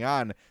was going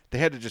on, they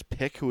had to just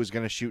pick who was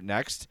going to shoot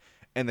next,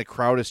 and the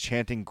crowd is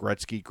chanting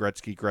Gretzky,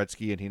 Gretzky,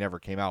 Gretzky, and he never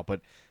came out.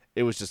 But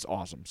it was just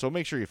awesome. So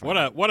make sure you find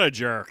it. What a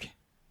jerk.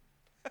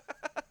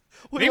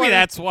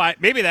 That's why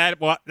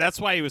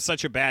he was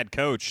such a bad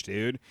coach,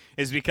 dude.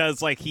 Is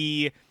because like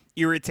he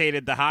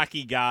irritated the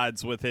hockey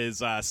gods with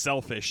his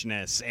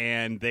selfishness,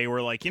 and they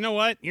were like, you know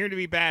what, you're going to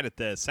be bad at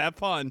this. Have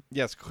fun.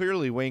 Yes,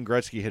 clearly Wayne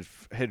Gretzky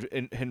had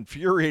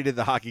infuriated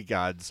the hockey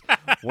gods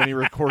when he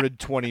recorded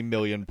 20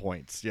 million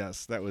points.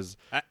 Yes, that was.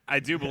 I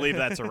do believe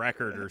that's a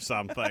record or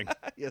something.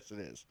 Yes, it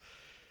is.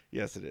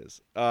 Yes, it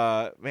is.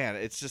 Man,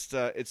 it's just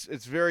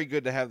it's very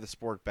good to have the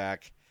sport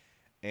back.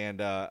 And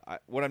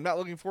what I'm not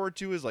looking forward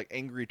to is like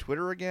angry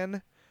Twitter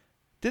again.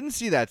 Didn't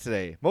see that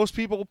today. Most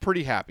people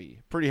pretty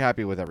happy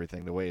with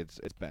everything the way it's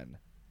been.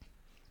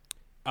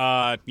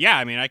 Yeah,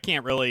 I mean, I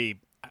can't really.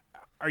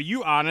 Are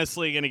you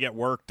honestly going to get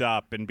worked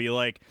up and be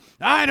like,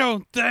 I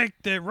don't think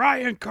that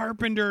Ryan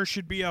Carpenter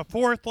should be a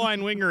fourth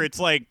line winger? It's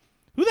like,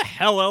 who the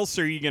hell else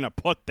are you going to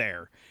put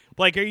there?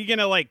 Like, are you going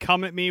to, like,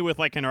 come at me with,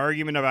 like, an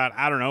argument about,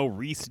 I don't know,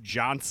 Reese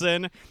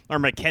Johnson or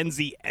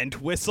Mackenzie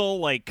Entwistle?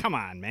 Like, come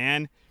on,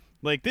 man.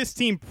 Like, this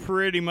team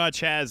pretty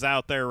much has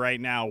out there right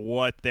now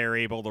what they're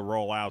able to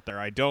roll out there.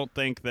 I don't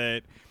think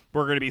that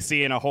we're going to be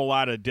seeing a whole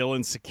lot of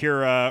Dylan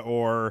Secura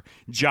or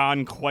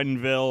John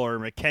Quenville or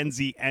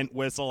Mackenzie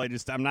Entwistle.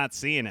 I'm not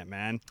seeing it,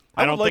 man.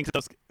 I don't think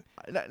those.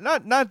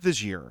 Not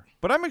this year,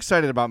 but I'm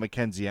excited about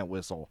Mackenzie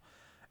Entwistle.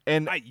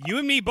 And you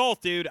and me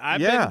both, dude. I've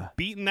been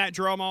beating that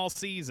drum all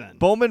season.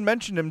 Bowman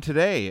mentioned him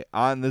today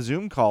on the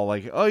Zoom call.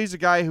 Like, oh, he's a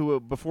guy who,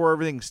 before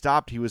everything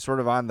stopped, he was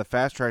sort of on the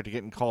fast track to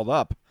getting called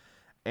up.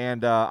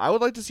 And I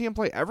would like to see him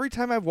play. Every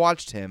time I've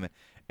watched him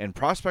in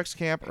prospects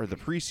camp or the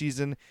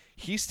preseason,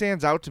 he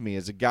stands out to me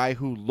as a guy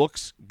who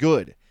looks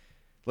good.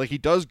 Like, he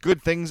does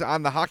good things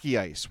on the hockey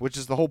ice, which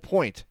is the whole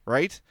point,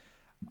 right?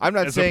 I'm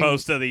not saying, as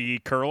opposed to the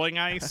curling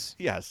ice?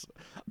 Yes.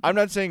 I'm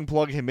not saying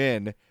plug him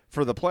in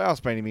for the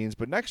playoffs by any means,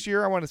 but next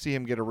year I want to see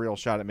him get a real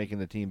shot at making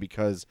the team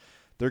because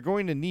they're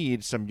going to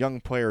need some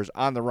young players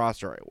on the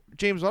roster.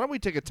 James, why don't we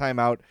take a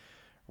timeout,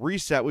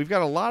 reset? We've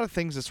got a lot of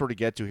things to sort of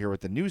get to here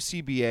with the new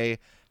CBA,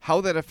 how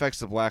that affects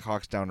the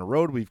Blackhawks down the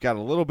road. We've got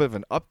a little bit of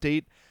an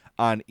update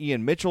on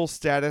Ian Mitchell's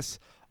status.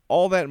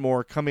 All that and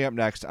more coming up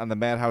next on the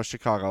Madhouse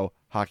Chicago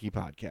Hockey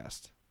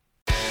Podcast.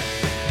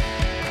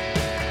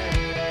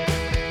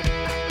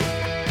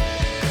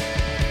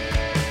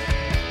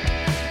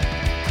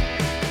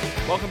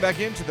 Welcome back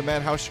into the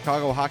Madhouse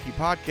Chicago Hockey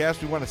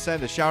Podcast. We want to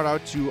send a shout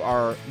out to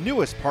our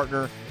newest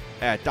partner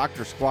at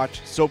Dr.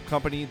 Squatch Soap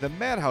Company. The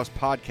Madhouse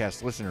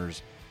Podcast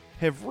listeners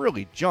have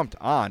really jumped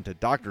on to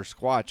Dr.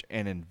 Squatch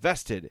and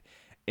invested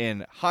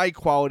in high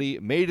quality,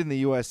 made in the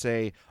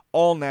USA,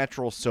 all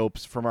natural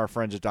soaps from our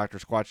friends at Dr.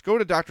 Squatch. Go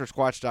to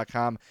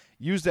drsquatch.com,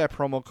 use that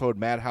promo code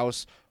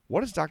Madhouse.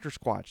 What is Dr.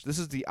 Squatch? This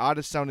is the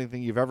oddest sounding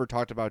thing you've ever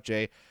talked about,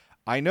 Jay.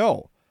 I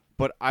know,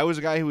 but I was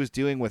a guy who was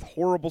dealing with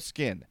horrible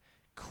skin.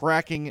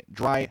 Cracking,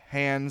 dry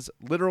hands.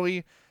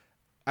 Literally,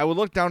 I would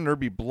look down and there'd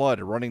be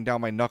blood running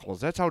down my knuckles.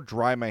 That's how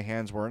dry my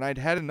hands were, and I'd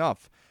had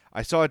enough.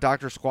 I saw a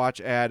Dr. Squatch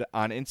ad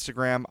on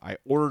Instagram. I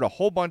ordered a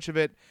whole bunch of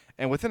it,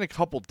 and within a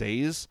couple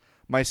days,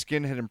 my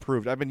skin had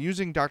improved. I've been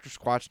using Dr.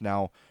 Squatch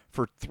now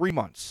for 3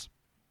 months,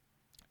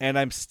 and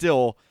I'm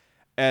still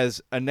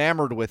as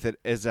enamored with it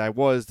as I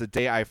was the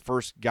day I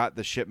first got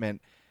the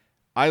shipment.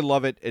 I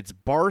love it. It's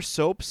bar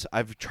soaps.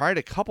 I've tried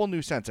a couple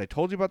new scents. I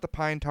told you about the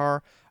pine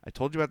tar. I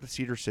told you about the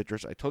cedar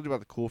citrus. I told you about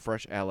the cool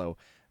fresh aloe.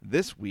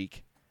 This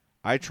week,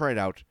 I tried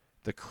out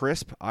the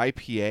crisp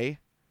IPA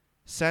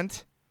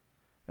scent,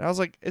 and I was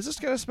like, is this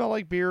going to smell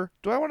like beer?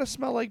 Do I want to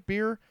smell like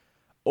beer?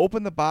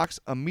 Open the box,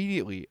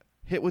 immediately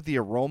hit with the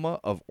aroma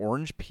of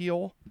orange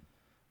peel.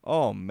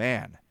 Oh,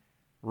 man.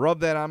 Rub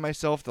that on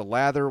myself. The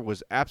lather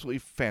was absolutely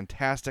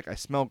fantastic. I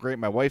smell great.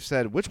 My wife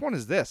said, which one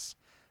is this?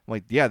 I'm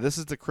like, yeah, this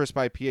is the crisp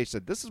IPA. She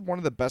said, this is one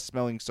of the best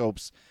smelling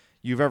soaps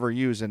you've ever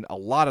used, and a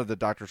lot of the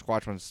Dr.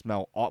 Squatch ones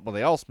smell, well,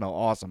 they all smell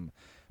awesome,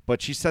 but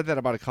she said that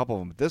about a couple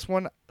of them. This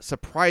one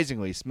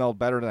surprisingly smelled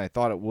better than I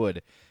thought it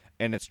would,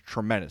 and it's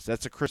tremendous.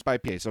 That's a crisp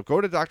IPA. So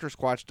go to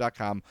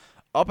drsquatch.com.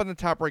 Up in the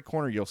top right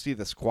corner, you'll see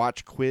the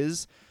Squatch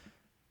quiz.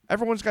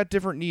 Everyone's got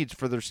different needs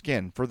for their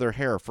skin, for their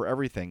hair, for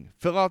everything.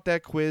 Fill out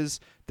that quiz.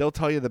 They'll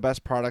tell you the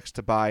best products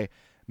to buy.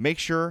 Make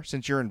sure,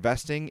 since you're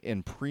investing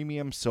in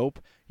premium soap,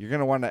 you're going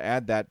to want to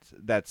add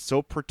that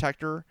soap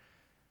protector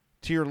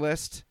to your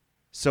list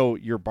so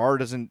your bar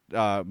doesn't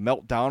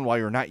melt down while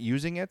you're not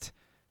using it.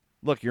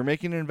 Look, you're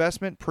making an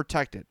investment,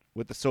 protect it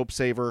with the Soap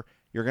Saver.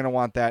 You're going to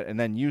want that, and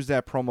then use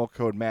that promo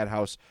code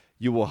MADHOUSE.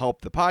 You will help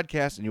the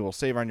podcast, and you will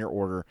save on your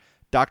order.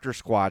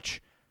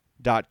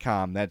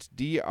 drsquatch.com. That's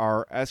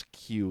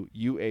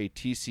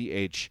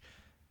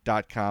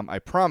drsquatch.com. I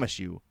promise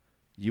you,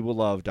 you will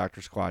love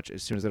Dr. Squatch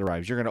as soon as it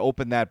arrives. You're going to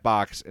open that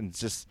box and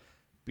just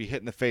be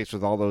hit in the face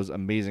with all those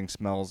amazing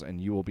smells,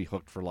 and you will be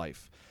hooked for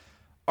life.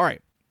 All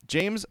right,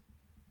 James,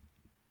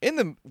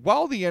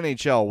 while the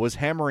NHL was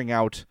hammering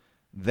out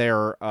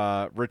their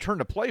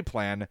return-to-play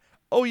plan,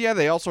 oh, yeah,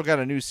 they also got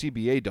a new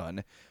CBA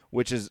done,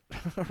 which is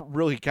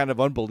really kind of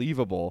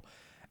unbelievable.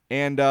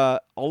 And a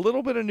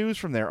little bit of news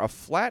from there, a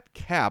flat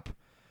cap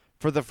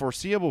for the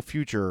foreseeable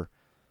future,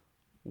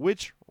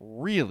 which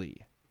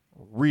really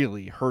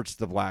hurts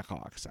the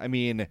Blackhawks. I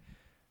mean,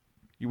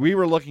 we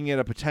were looking at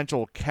a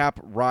potential cap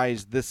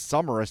rise this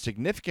summer, a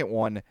significant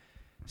one,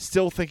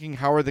 still thinking,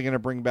 how are they going to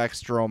bring back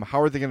Strome?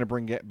 How are they going to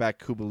bring back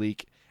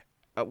Kubalik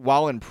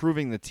while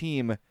improving the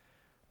team?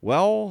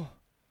 Well,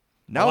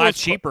 now a lot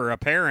cheaper,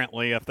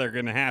 apparently, if they're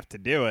going to have to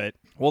do it.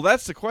 Well,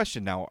 that's the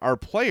question now. Our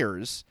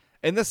players,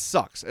 and this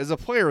sucks. As a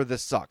player,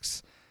 this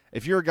sucks.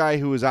 If you're a guy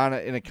who is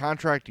in a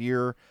contract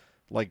year,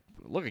 like,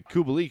 look at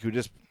Kubalik, who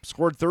just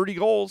scored 30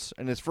 goals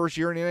in his first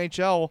year in the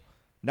NHL.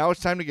 Now it's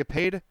time to get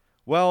paid.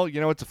 Well,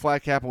 it's a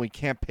flat cap and we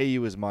can't pay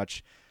you as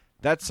much.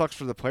 That sucks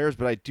for the players,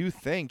 but I do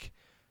think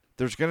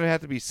there's going to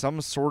have to be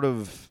some sort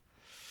of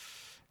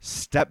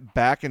step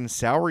back in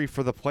salary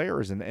for the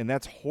players, and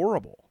that's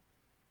horrible.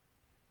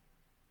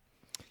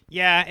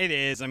 Yeah, it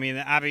is. I mean,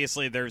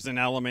 obviously there's an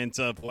element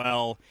of,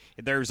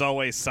 there's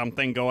always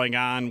something going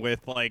on with,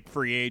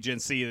 free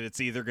agency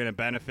that's either going to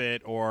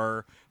benefit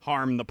or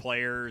harm the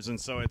players, and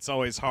so it's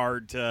always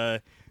hard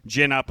to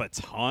gin up a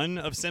ton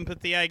of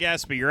sympathy, I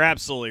guess, but you're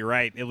absolutely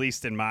right, at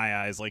least in my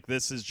eyes.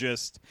 This is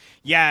just,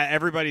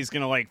 everybody's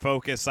going to,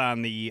 focus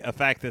on the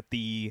effect that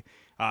the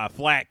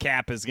flat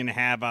cap is going to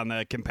have on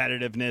the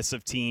competitiveness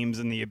of teams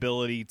and the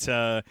ability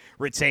to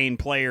retain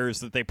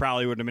players that they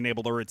probably would have been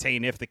able to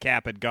retain if the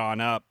cap had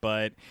gone up.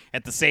 But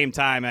at the same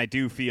time, I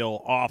do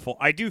feel awful.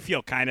 I do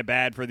feel kind of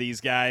bad for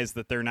these guys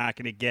that they're not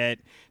going to get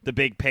the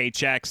big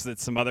paychecks that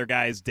some other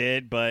guys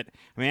did. But,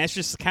 I mean, that's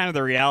just kind of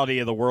the reality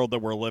of the world that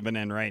we're living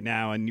in right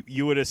now. And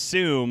you would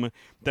assume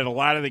that a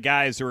lot of the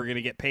guys who are going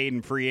to get paid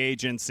in free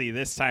agency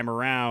this time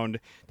around,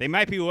 they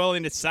might be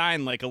willing to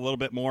sign a little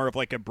bit more of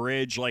a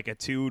bridge, a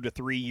 2 to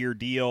 3 year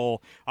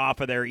deal off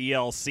of their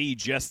ELC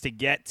just to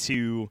get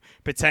to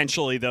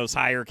potentially those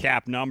higher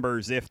cap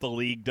numbers if the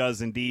league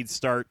does indeed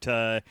start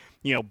to,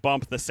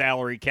 bump the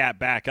salary cap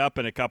back up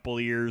in a couple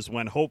of years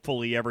when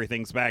hopefully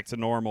everything's back to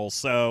normal.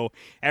 So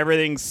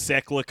everything's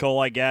cyclical,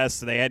 I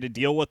guess. They had to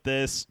deal with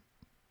this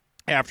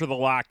after the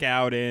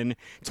lockout in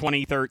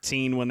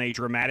 2013 when they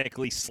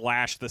dramatically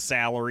slashed the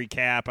salary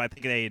cap. I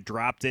think they had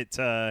dropped it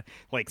to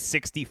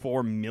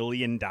 $64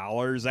 million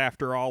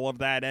after all of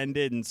that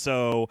ended. And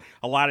so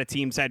a lot of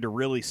teams had to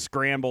really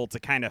scramble to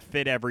kind of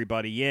fit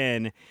everybody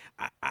in.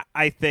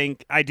 I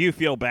think I do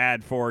feel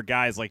bad for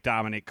guys like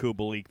Dominic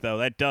Kubalik, though.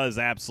 That does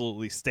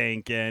absolutely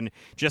stink. And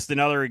just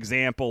another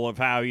example of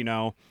how,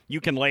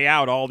 you can lay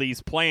out all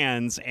these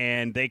plans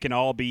and they can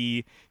all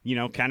be,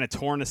 kind of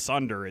torn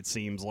asunder, it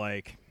seems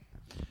like.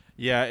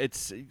 Yeah,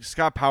 it's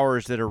Scott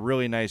Powers did a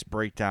really nice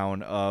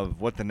breakdown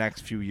of what the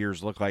next few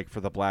years look like for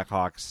the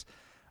Blackhawks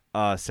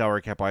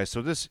salary cap wise.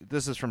 So this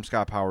is from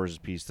Scott Powers'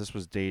 piece. This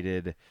was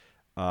dated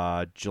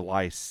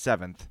July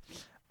 7th.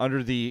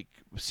 Under the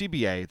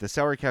CBA, the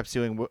salary cap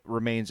ceiling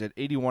remains at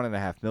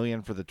 $81.5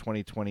 million for the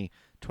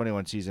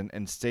 2020-21 season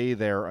and stay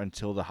there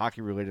until the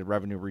hockey-related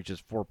revenue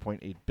reaches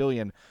 $4.8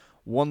 billion.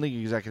 One league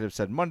executive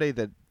said Monday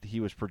that he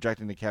was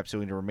projecting the cap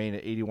ceiling to remain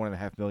at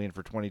 $81.5 million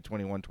for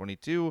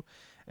 2021-22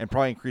 and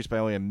probably increase by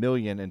only $1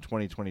 million in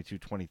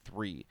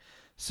 2022-23.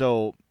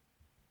 So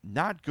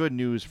not good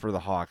news for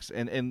the Hawks.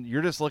 And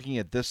you're just looking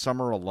at this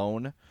summer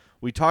alone.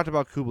 We talked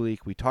about Kubalik.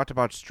 We talked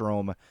about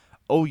Strome.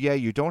 Oh, yeah,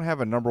 you don't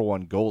have a number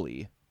one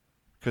goalie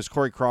because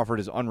Corey Crawford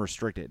is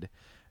unrestricted.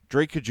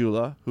 Drake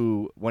Caggiula,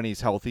 who, when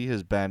he's healthy,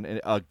 has been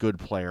a good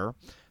player.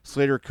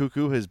 Slater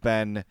Cuckoo has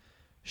been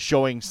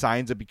showing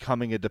signs of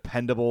becoming a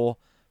dependable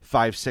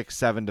 5, 6,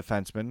 7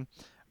 defenseman.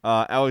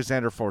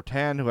 Alexander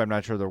Fortin, who I'm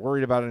not sure they're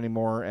worried about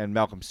anymore, and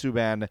Malcolm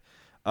Subban,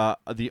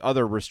 the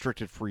other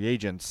restricted free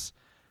agents.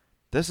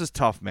 This is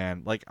tough,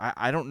 man. Like,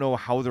 I don't know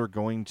how they're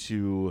going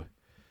to...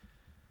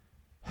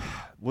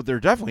 Well, they're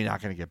definitely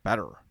not going to get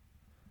better.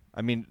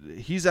 I mean,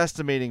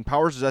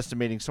 Powers is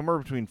estimating somewhere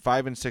between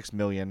 5 and 6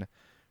 million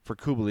for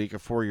Kubalik, a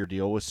 4-year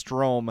deal, with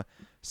Strome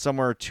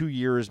somewhere 2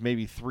 years,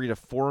 maybe 3 to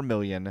 4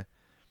 million.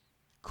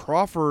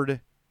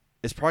 Crawford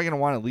is probably going to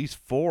want at least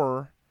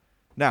 4.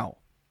 Now,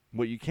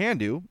 what you can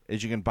do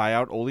is you can buy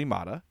out Olli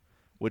Maatta,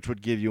 which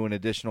would give you an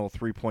additional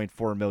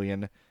 3.4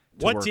 million.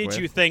 What did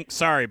you think?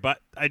 Sorry, but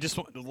I just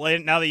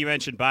now that you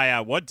mentioned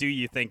buyout, what do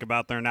you think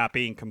about there not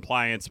being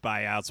compliance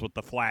buyouts with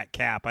the flat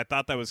cap? I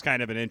thought that was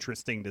kind of an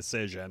interesting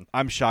decision.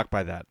 I'm shocked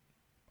by that.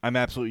 I'm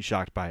absolutely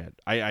shocked by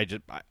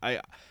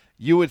it.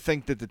 You would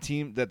think that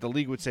the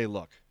league would say,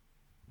 look,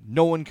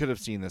 no one could have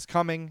seen this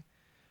coming.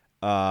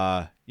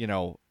 This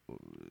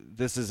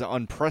is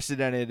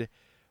unprecedented.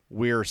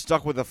 We're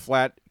stuck with a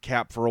flat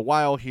cap for a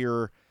while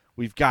here.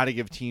 We've got to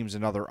give teams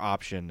another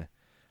option.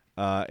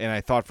 And I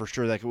thought for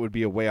sure that it would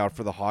be a way out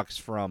for the Hawks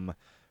from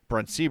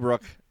Brent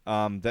Seabrook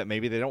that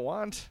maybe they don't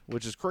want,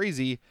 which is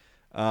crazy.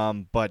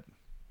 But,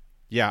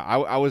 yeah,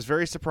 I was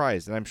very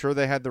surprised, and I'm sure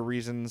they had the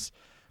reasons.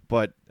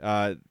 But,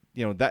 that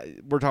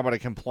we're talking about a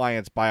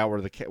compliance buyout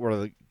where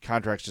the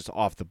contract's just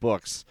off the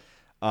books.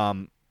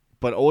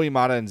 But Olli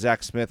Maatta and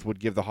Zach Smith would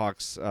give the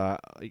Hawks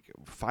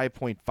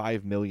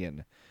 $5.5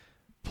 million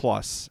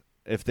plus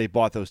if they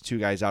bought those two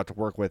guys out to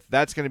work with.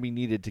 That's going to be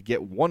needed to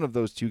get one of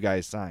those two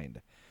guys signed.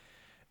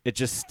 It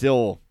just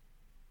still,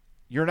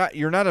 you're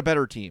not a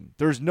better team.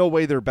 There's no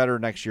way they're better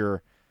next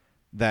year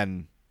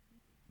than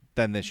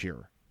this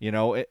year.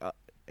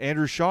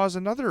 Andrew Shaw is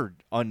another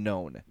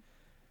unknown.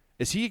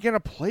 Is he going to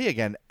play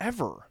again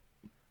ever?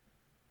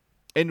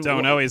 And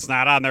don't know. He's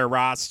not on their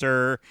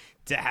roster.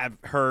 To have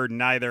heard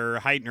neither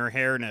height nor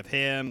hair of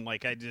him, I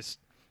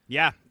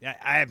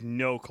have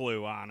no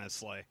clue,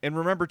 honestly. And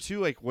remember, too,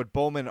 like what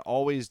Bowman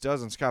always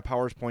does, and Scott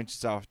Powers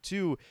points out,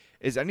 too,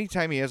 is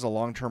anytime he has a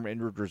long-term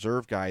injured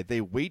reserve guy, they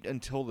wait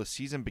until the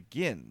season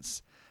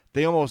begins.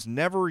 They almost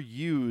never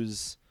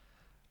use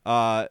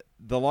the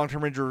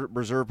long-term injured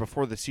reserve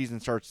before the season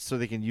starts so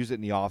they can use it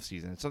in the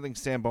offseason. It's something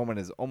Sam Bowman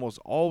has almost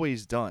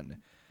always done.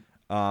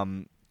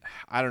 I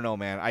don't know,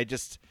 man. I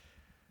just –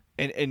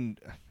 and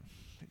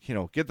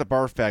get the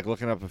barf bag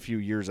looking up a few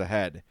years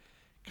ahead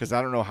because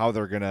I don't know how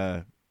they're going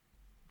to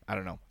 – I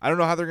don't know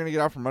how they're going to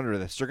get out from under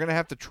this. They're going to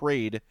have to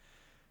trade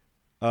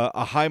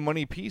a high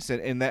money piece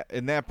in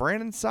that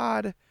Brandon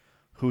Saad,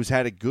 who's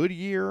had a good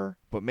year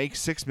but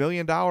makes $6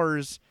 million,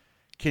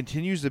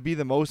 continues to be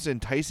the most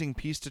enticing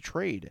piece to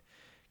trade.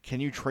 Can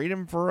you trade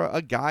him for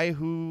a guy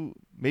who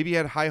maybe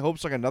had high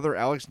hopes, like another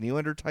Alex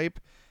Nylander type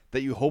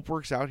that you hope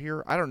works out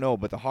here? I don't know,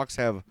 but the Hawks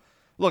have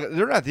 – look,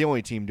 they're not the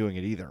only team doing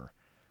it either,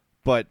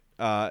 but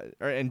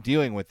and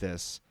dealing with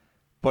this.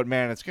 But,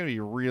 man, it's going to be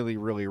really,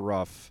 really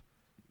rough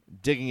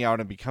digging out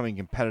and becoming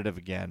competitive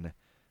again.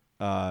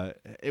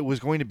 It was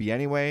going to be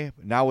anyway.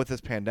 Now with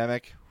this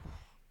pandemic,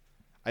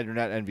 I do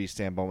not envy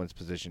Stan Bowman's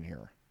position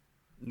here.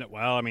 No,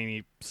 well, I mean,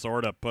 he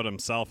sort of put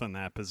himself in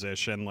that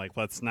position. Like,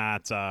 let's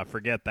not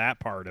forget that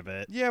part of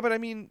it. Yeah, but I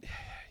mean,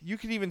 you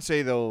could even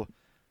say, though,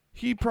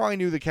 he probably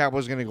knew the cap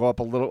was going to go up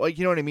a little. Like,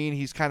 you know what I mean?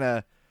 He's kind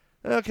of,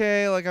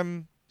 okay, like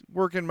I'm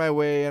working my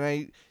way,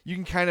 and you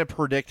can kind of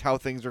predict how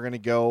things are going to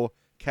go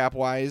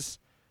cap-wise,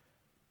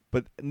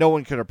 but no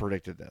one could have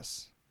predicted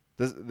this.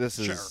 This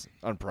is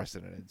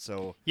unprecedented.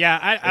 So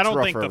yeah, I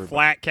don't think the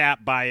flat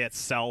cap by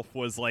itself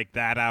was like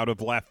that out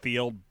of left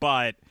field,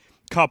 but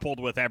coupled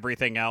with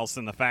everything else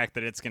and the fact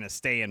that it's going to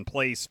stay in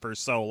place for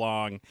so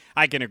long,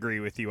 I can agree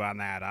with you on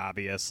that,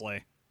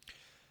 obviously.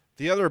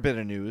 The other bit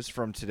of news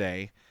from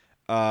today,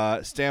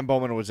 Stan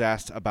Bowman was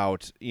asked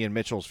about Ian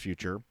Mitchell's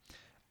future,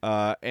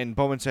 and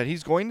Bowman said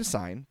he's going to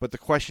sign, but the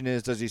question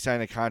is, does he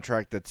sign a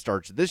contract that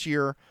starts this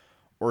year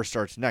or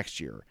starts next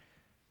year?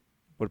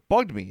 What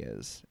bugged me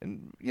is,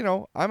 and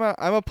I'm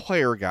a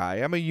player guy,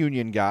 I'm a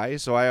union guy,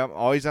 so I am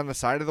always on the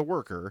side of the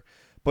worker.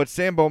 But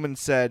Stan Bowman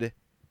said,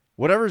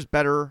 whatever's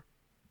better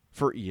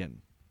for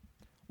Ian.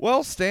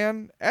 Well,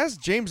 Stan, as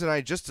James and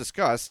I just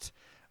discussed,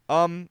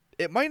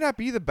 it might not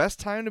be the best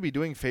time to be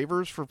doing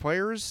favors for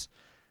players.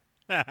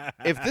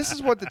 If this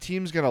is what the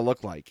team's going to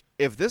look like,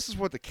 if this is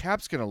what the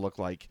cap's going to look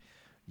like,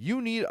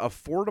 you need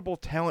affordable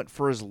talent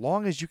for as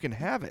long as you can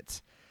have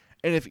it.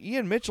 And if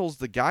Ian Mitchell's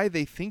the guy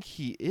they think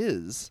he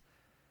is,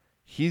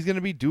 he's going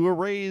to be due a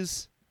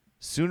raise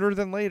sooner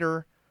than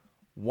later.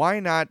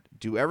 Why not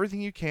do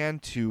everything you can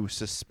to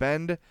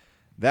suspend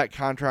that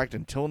contract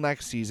until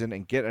next season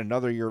and get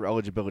another year of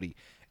eligibility?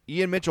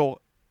 Ian Mitchell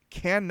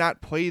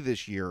cannot play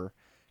this year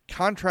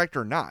contract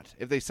or not.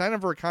 If they sign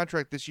him for a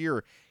contract this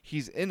year,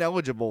 he's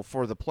ineligible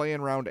for the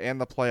play-in round and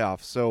the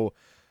playoffs. So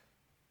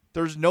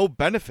there's no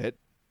benefit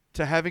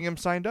to having him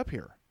signed up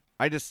here.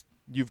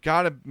 You've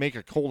got to make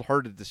a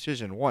cold-hearted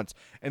decision once.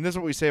 And this is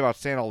what we say about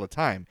Stan all the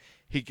time.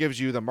 He gives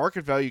you the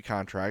market value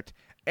contract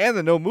and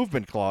the no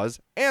movement clause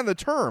and the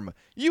term.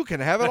 You can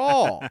have it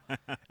all.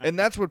 And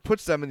that's what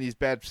puts them in these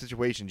bad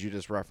situations you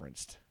just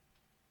referenced.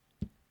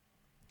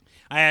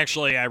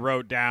 I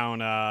wrote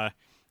down,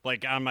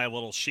 on my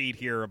little sheet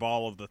here of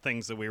all of the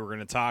things that we were going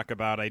to talk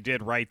about, I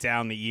did write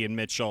down the Ian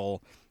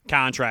Mitchell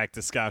contract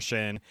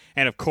discussion.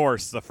 And, of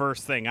course, the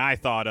first thing I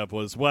thought of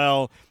was,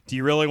 well, do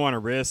you really want to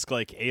risk,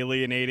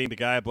 alienating the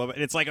guy? Blah, blah.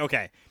 And it's like,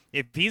 okay,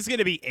 if he's going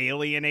to be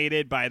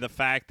alienated by the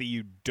fact that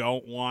you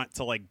don't want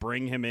to,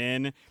 bring him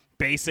in,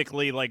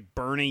 basically,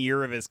 burn a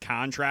year of his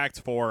contract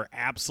for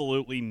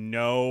absolutely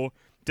no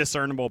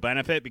discernible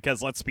benefit,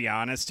 because let's be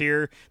honest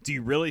here, do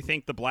you really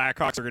think the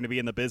Blackhawks are going to be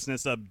in the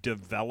business of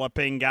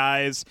developing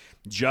guys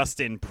just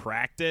in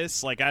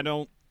practice?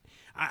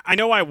 I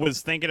know I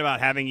was thinking about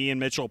having Ian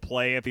Mitchell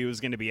play if he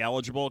was going to be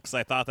eligible, because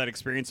I thought that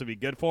experience would be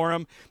good for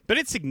him, but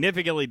it's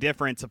significantly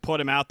different to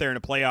put him out there in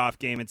a playoff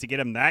game and to get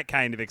him that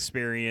kind of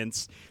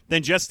experience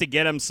than just to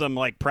get him some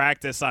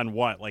practice on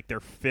their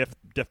fifth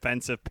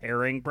defensive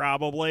pairing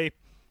probably.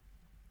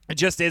 It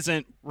just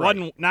isn't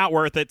not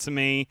worth it to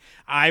me.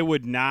 I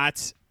would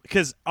not,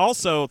 because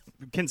also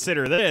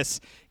consider this,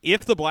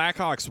 if the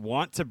Blackhawks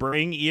want to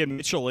bring Ian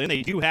Mitchell in,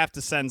 they do have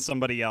to send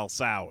somebody else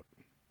out.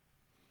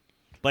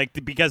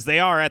 Because they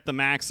are at the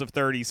max of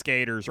 30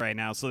 skaters right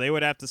now, so they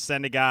would have to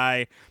send a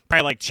guy,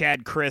 probably like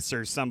Chad Chris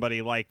or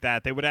somebody like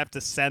that. They would have to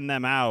send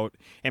them out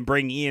and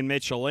bring Ian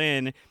Mitchell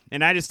in.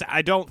 And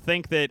I don't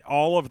think that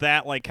all of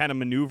that kind of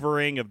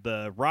maneuvering of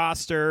the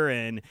roster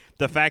and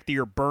the fact that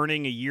you're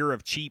burning a year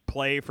of cheap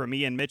play from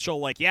Ian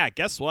Mitchell,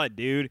 guess what,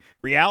 dude?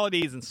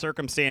 Realities and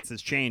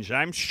circumstances change.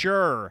 I'm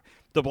sure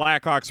the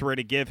Blackhawks were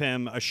to give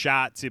him a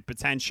shot to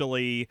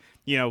potentially,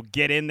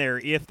 get in there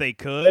if they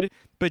could,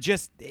 but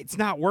just it's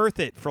not worth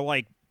it for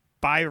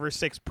 5 or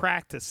 6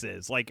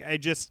 practices.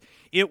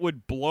 It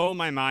would blow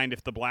my mind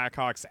if the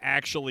Blackhawks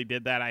actually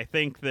did that. I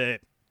think that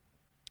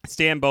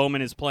Stan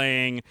Bowman is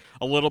playing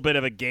a little bit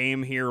of a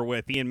game here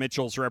with Ian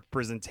Mitchell's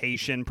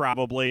representation,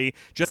 probably.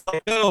 Just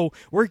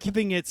we're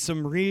giving it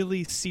some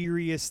really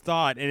serious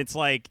thought. And it's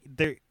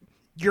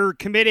you're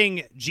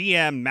committing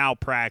GM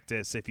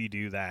malpractice if you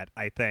do that,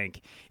 I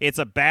think. It's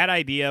a bad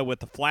idea.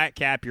 With the flat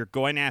cap, you're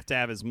going to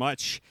have as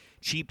much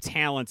cheap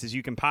talent as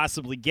you can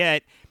possibly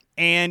get.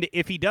 And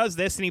if he does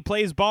this and he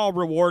plays ball,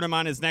 reward him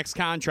on his next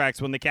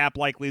contracts when the cap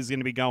likely is going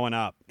to be going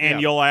up.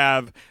 And you'll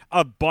have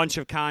a bunch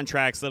of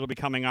contracts that'll be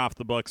coming off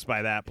the books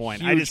by that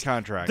point. Huge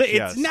contracts,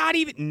 It's not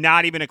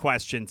even a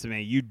question to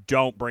me. You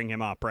don't bring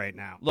him up right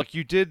now. Look,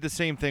 you did the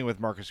same thing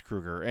with Marcus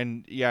Kruger,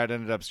 and it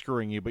ended up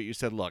screwing you, but you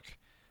said, look,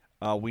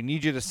 we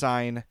need you to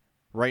sign.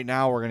 Right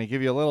now, we're going to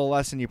give you a little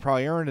less than you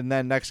probably earned, and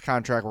then next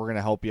contract, we're going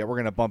to help you. We're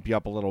going to bump you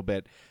up a little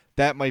bit.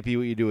 That might be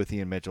what you do with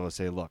Ian Mitchell, is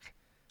say, look,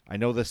 I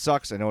know this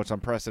sucks. I know it's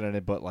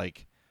unprecedented, but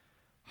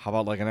how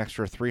about an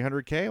extra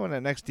 $300K when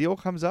that next deal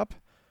comes up,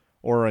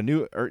 or a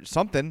new or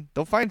something?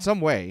 They'll find some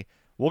way.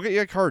 We'll get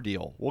you a car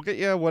deal. We'll get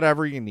you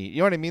whatever you need. You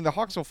know what I mean? The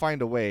Hawks will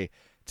find a way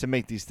to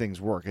make these things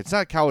work. It's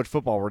not college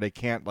football where they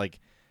can't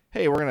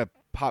hey, we're gonna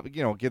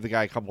give the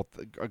guy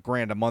a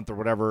grand a month or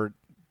whatever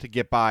to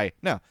get by.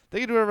 No, they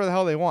can do whatever the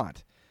hell they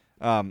want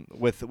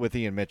with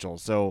Ian Mitchell.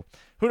 So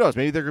who knows?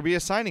 Maybe there could be a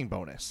signing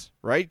bonus,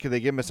 right? Could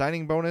they give him a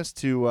signing bonus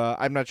to?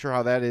 I'm not sure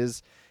how that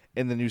is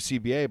in the new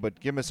CBA,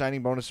 but give him a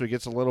signing bonus so he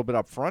gets a little bit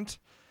up front.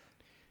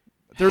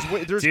 There's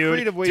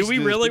creative ways. Do we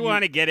really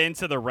want to get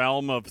into the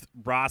realm of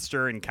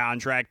roster and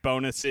contract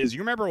bonuses? You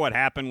remember what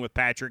happened with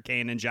Patrick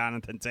Kane and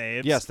Jonathan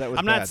Taves? Yes, that was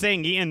I'm bad. not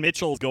saying Ian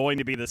Mitchell is going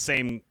to be the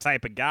same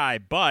type of guy,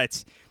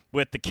 but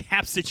with the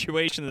cap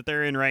situation that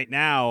they're in right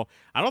now,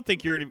 I don't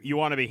think you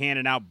want to be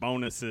handing out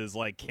bonuses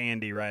like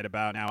candy right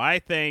about now. I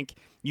think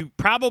you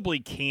probably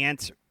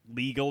can't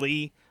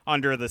legally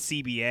under the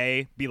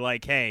CBA be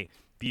like, hey,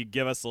 if you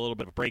give us a little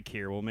bit of a break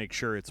here, we'll make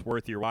sure it's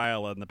worth your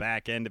while on the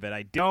back end of it.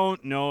 I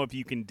don't know if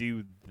you can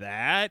do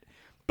that,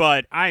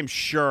 but I'm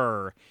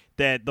sure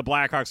that the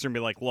Blackhawks are going to be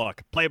like,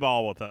 look, play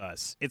ball with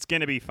us. It's going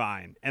to be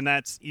fine. And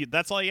that's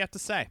all you have to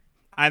say.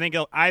 I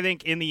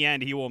think in the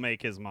end he will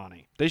make his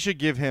money. They should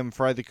give him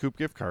Fry the Coop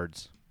gift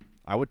cards.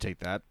 I would take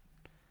that.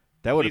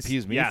 That would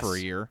appease me for a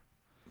year.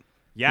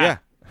 Yeah.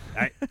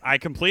 I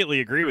completely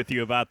agree with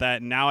you about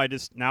that. And now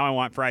I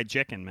want fried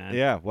chicken, man.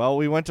 Yeah. Well,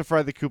 we went to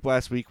Fry the Coop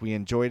last week. We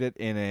enjoyed it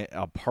in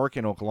a park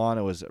in Oak Lawn.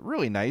 It was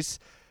really nice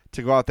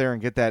to go out there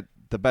and get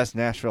the best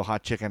Nashville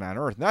hot chicken on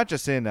earth. Not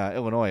just in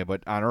Illinois,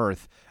 but on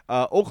earth.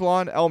 Oak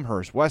Lawn,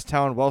 Elmhurst, West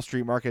Town, Wells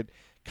Street Market.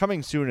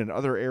 Coming soon in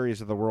other areas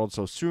of the world.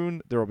 So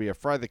soon there will be a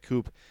Fry the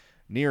Coop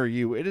near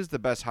you. It is the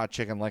best hot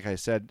chicken, like I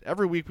said.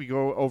 Every week we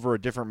go over a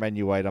different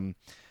menu item.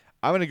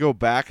 I'm going to go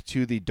back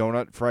to the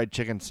donut fried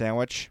chicken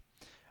sandwich,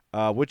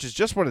 which is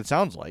just what it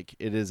sounds like.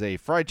 It is a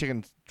fried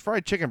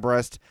chicken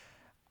breast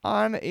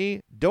on a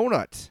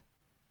donut.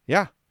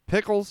 Yeah,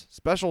 pickles,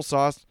 special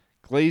sauce,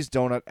 glazed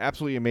donut,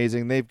 absolutely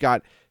amazing. They've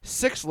got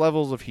 6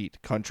 levels of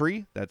heat.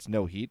 Country, that's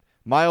no heat.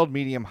 Mild,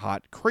 medium,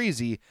 hot,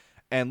 crazy,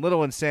 and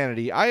little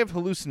insanity. I have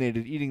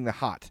hallucinated eating the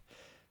hot.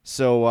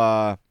 So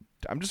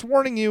I'm just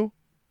warning you,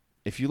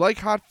 if you like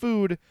hot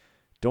food,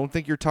 don't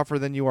think you're tougher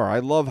than you are. I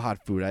love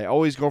hot food. I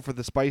always go for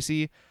the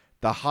spicy.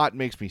 The hot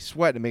makes me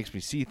sweat. It makes me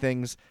see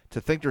things.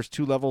 To think there's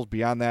 2 levels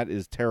beyond that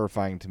is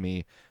terrifying to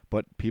me.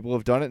 But people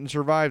have done it and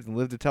survived and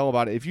lived to tell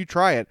about it. If you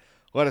try it,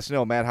 let us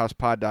know,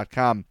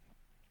 madhousepod.com.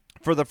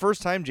 For the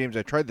first time, James,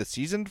 I tried the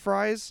seasoned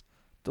fries.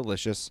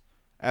 Delicious.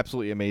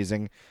 Absolutely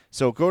amazing.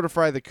 So go to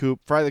Fry the Coop,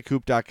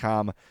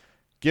 frythecoop.com.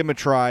 Give them a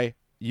try.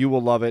 You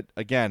will love it.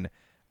 Again,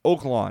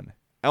 Oak Lawn,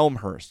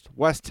 Elmhurst,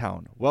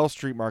 Westtown, Wells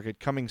Street Market,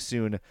 coming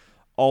soon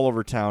all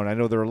over town. I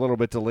know they're a little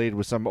bit delayed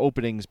with some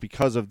openings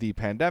because of the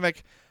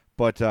pandemic,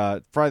 but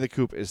Fry the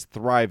Coop is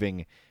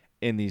thriving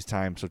in these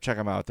times, so check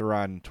them out. They're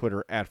on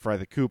Twitter at Fry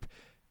the Coop.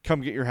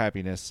 Come get your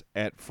happiness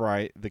at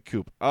Fry the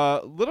Coop.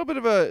 A little bit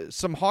of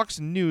some Hawks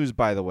news,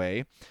 by the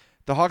way.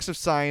 The Hawks have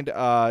signed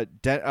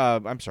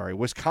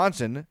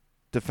Wisconsin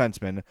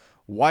defenseman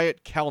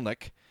Wyatt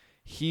Kalnick.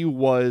 He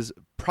was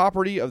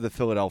property of the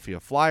Philadelphia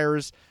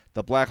Flyers.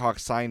 The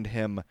Blackhawks signed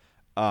him,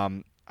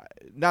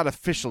 not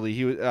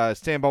officially.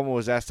 Stan Bowman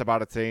was asked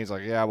about it today. He's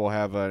like, yeah, we'll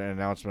have an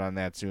announcement on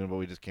that soon, but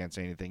we just can't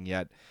say anything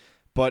yet.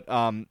 But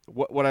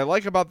what I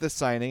like about this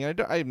signing,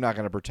 I'm not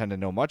going to pretend to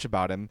know much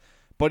about him,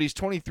 but he's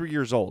 23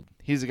 years old.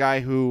 He's a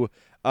guy who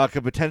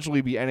could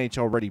potentially be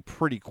NHL ready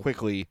pretty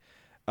quickly.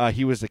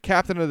 He was the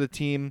captain of the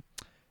team,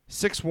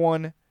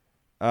 6'1".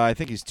 I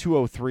think he's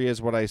 203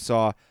 is what I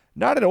saw.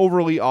 Not an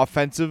overly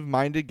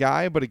offensive-minded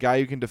guy, but a guy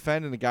who can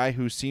defend and a guy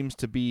who seems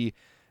to be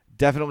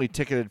definitely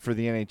ticketed for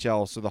the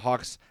NHL. So the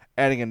Hawks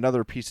adding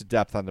another piece of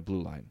depth on the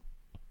blue line.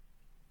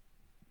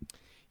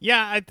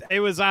 Yeah,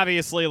 it was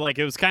obviously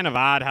it was kind of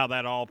odd how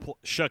that all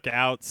shook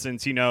out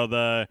since,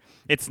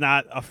 it's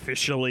not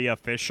officially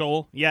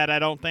official yet, I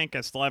don't think.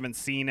 I still haven't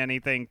seen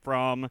anything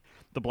from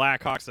the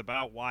Blackhawks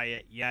about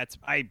Wyatt yet.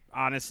 I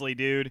honestly,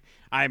 dude,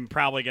 I'm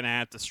probably going to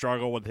have to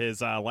struggle with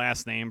his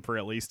last name for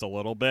at least a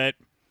little bit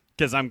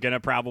because I'm going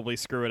to probably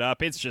screw it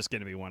up. It's just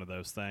going to be one of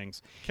those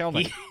things.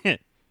 Kalnick.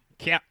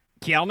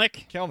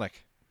 Kalnick?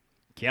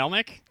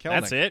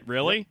 That's it,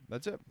 really? Yep,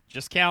 that's it.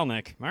 Just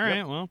Kalnick. All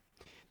right, well.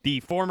 The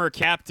former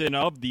captain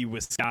of the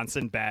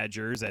Wisconsin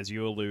Badgers, as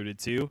you alluded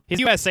to. His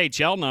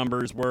USHL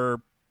numbers were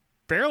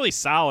fairly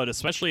solid,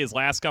 especially his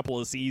last couple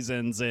of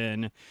seasons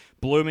in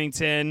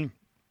Bloomington.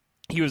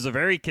 He was a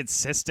very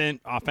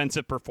consistent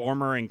offensive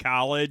performer in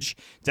college.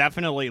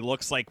 Definitely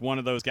looks like one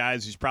of those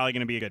guys who's probably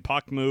going to be a good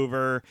puck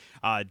mover.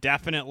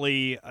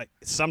 Definitely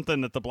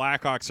something that the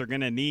Blackhawks are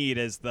going to need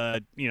as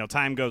the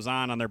time goes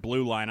on their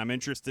blue line. I'm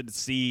interested to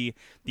see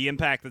the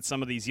impact that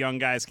some of these young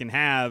guys can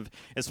have.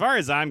 As far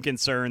as I'm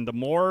concerned, the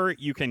more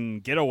you can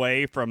get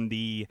away from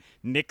the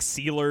Nick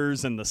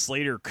Sealers and the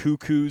Slater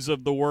Cuckoos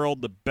of the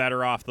world, the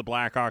better off the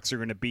Blackhawks are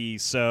going to be.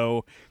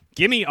 So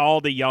give me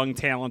all the young,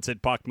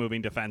 talented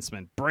puck-moving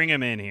defensemen. Bring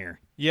them in here.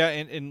 Yeah,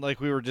 and like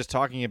we were just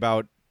talking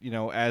about,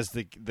 as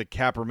the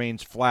cap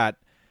remains flat,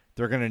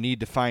 they're going to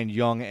need to find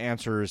young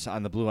answers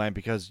on the blue line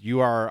because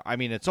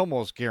it's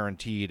almost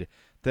guaranteed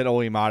that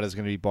Ole Mata is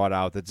going to be bought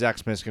out, that Zach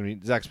Smith's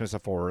a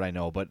forward, I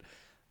know, but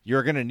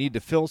you're going to need to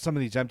fill some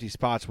of these empty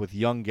spots with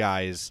young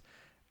guys.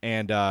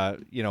 And,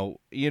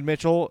 Ian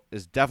Mitchell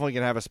is definitely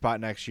going to have a spot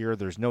next year.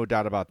 There's no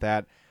doubt about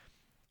that.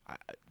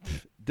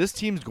 This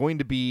team's going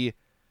to be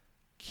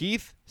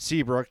Keith,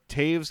 Seabrook,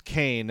 Taves,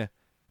 Kane,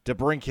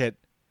 DeBrincat,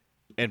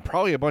 and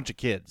probably a bunch of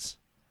kids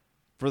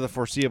for the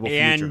foreseeable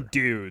future. And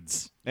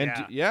dudes.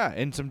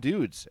 And some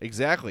dudes.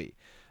 Exactly.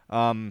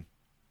 You're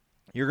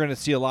going to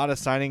see a lot of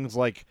signings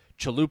like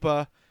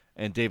Chalupa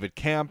and David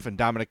Kampf and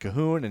Dominic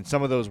Cahoon, and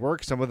some of those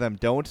work, some of them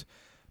don't.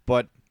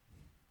 But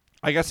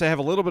I guess I have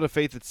a little bit of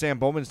faith that Sam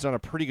Bowman's done a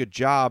pretty good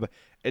job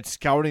at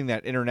scouting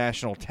that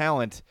international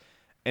talent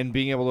and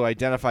being able to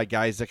identify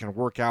guys that can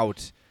work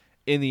out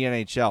in the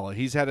NHL.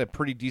 He's had a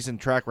pretty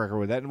decent track record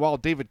with that. And while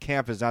David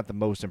Kampf is not the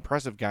most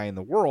impressive guy in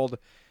the world,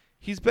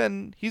 he's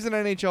an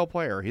NHL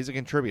player. He's a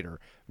contributor.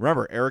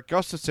 Remember, Eric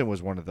Gustafsson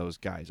was one of those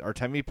guys.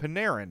 Artemi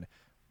Panarin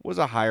was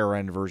a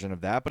higher-end version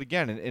of that. But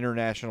again, an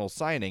international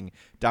signing.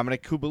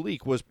 Dominic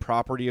Kubalik was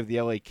property of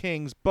the LA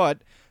Kings,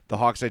 but the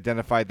Hawks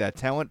identified that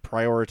talent,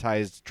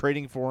 prioritized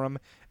trading for him,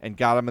 and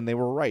got him, and they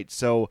were right.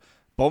 So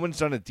Bowman's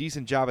done a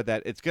decent job at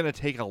that. It's going to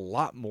take a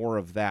lot more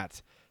of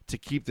that to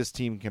keep this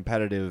team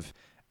competitive.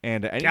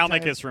 And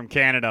Kalnick is from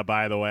Canada,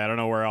 by the way. I don't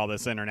know where all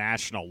this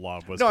international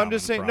love was. I'm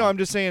just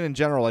saying in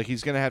general,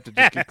 he's going to have to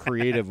just get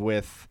creative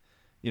with,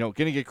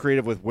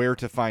 where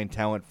to find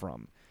talent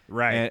from.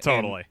 Right,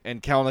 totally.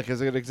 And Kalnick is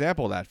a good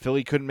example of that.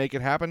 Philly couldn't make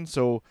it happen,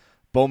 so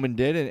Bowman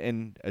did.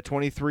 And a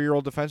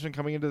 23-year-old defenseman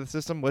coming into the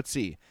system, let's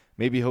see.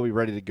 Maybe he'll be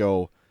ready to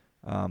go,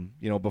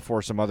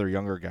 before some other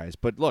younger guys.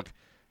 But look,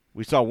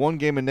 we saw one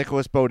game of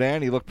Nicholas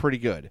Beaudin. He looked pretty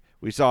good.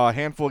 We saw a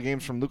handful of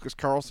games from Lucas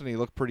Carlson. He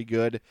looked pretty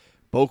good.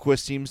 Boquist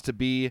seems to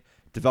be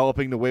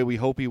developing the way we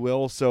hope he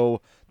will. So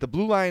the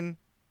blue line,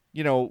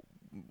 a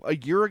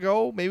year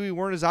ago, maybe we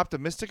weren't as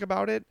optimistic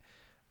about it.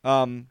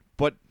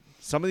 But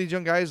some of these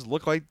young guys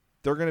look like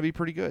they're going to be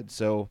pretty good.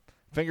 So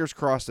fingers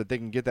crossed that they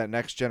can get that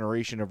next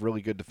generation of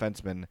really good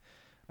defensemen.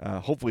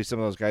 Hopefully some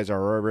of those guys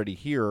are already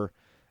here.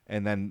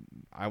 And then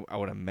I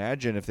would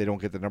imagine if they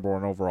don't get the number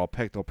 1 overall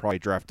pick, they'll probably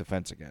draft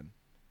defense again.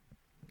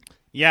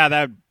 Yeah,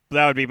 that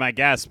would be my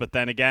guess. But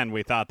then again,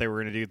 we thought they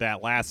were going to do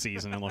that last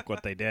season, and look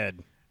what they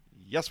did.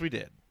 Yes, we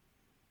did.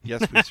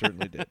 Yes, we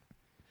certainly did.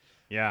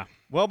 Yeah.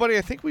 Well, buddy,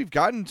 I think we've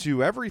gotten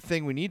to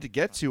everything we need to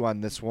get to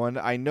on this one.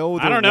 I know.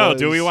 I don't know.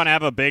 Do we want to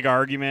have a big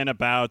argument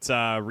about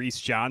Reese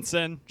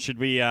Johnson? Should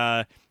we?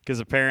 Because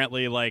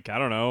apparently, I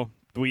don't know.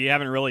 We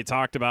haven't really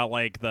talked about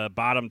the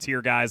bottom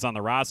tier guys on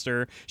the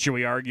roster. Should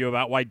we argue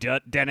about why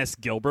Dennis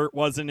Gilbert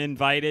wasn't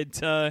invited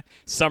to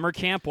summer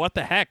camp? What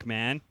the heck,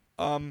 man?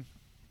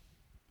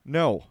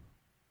 No.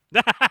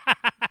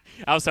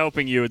 I was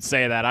hoping you would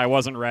say that. I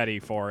wasn't ready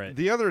for it.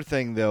 The other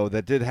thing, though,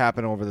 that did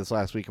happen over this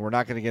last week, and we're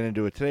not going to get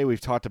into it today, we've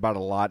talked about it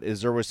a lot,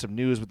 is there was some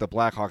news with the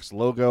Blackhawks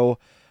logo.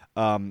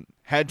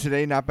 Had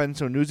today not been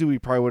so newsy, we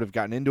probably would have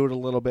gotten into it a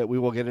little bit. We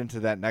will get into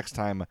that next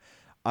time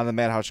on the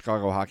Madhouse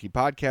Chicago Hockey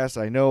Podcast.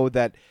 I know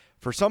that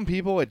for some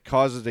people it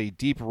causes a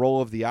deep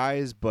roll of the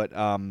eyes, but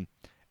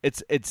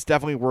it's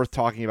definitely worth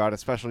talking about,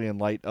 especially in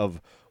light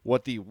of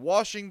what the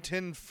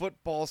Washington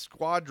Football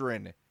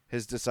Squadron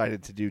has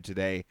decided to do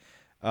today.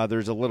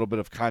 There's a little bit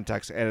of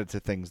context added to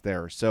things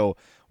there. So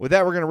with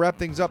that, we're going to wrap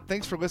things up.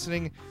 Thanks for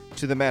listening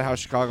to the Madhouse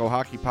Chicago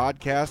Hockey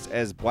Podcast.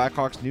 As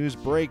Blackhawks news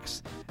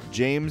breaks,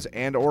 James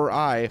and or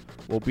I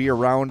will be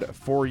around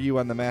for you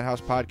on the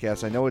Madhouse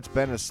Podcast. I know it's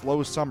been a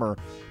slow summer,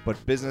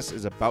 but business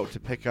is about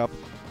to pick up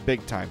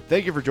big time.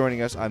 Thank you for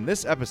joining us on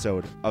this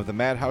episode of the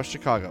Madhouse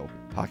Chicago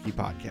Hockey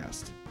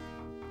Podcast.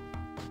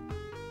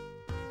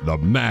 The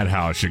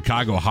Madhouse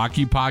Chicago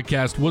Hockey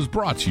Podcast was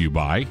brought to you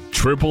by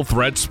Triple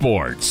Threat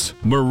Sports,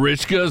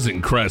 Marishka's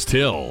in Crest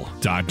Hill,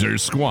 Dr.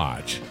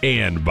 Squatch,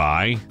 and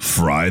by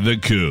Fry the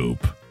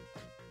Coop.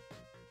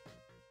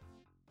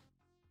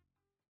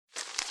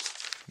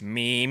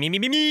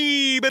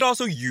 Me, but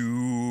also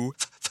you.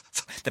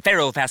 The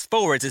Pharaoh fast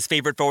forwards his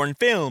favorite foreign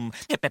film,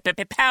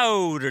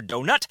 Powder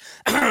Donut.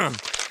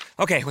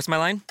 Okay, what's my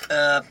line?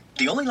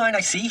 The only line I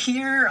see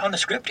here on the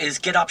script is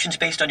get options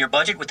based on your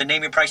budget with the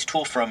Name Your Price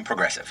tool from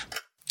Progressive.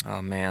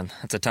 Oh, man,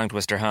 that's a tongue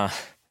twister, huh?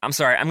 I'm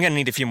sorry, I'm gonna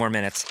need a few more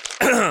minutes.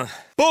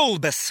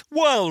 Bulbous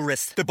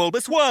Walrus, the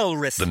Bulbous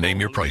Walrus. The Name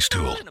Your Price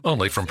tool,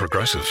 only from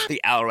Progressive.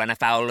 The owl ran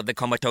afoul of the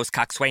comatose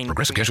coxswain.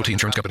 Progressive Casualty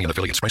Insurance Company and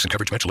affiliates. Price and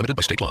coverage match limited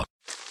by state law.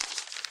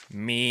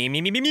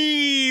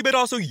 Me, but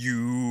also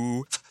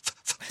you.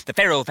 The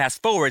Pharaoh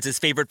fast forwards his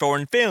favorite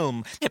foreign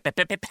film,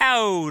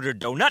 Powder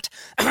Donut.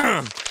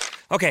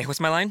 Okay, what's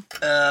my line?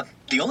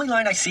 The only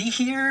line I see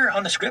here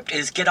on the script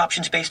is get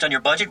options based on your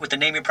budget with the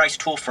Name Your Price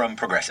tool from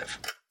Progressive.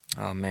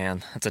 Oh,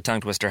 man, that's a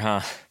tongue twister,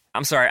 huh?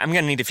 I'm sorry, I'm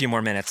gonna need a few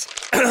more minutes.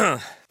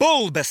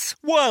 Bulbous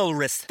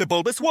Walrus, the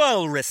Bulbous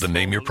Walrus. The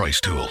Name Your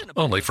Price tool,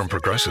 only from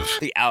Progressive.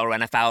 The owl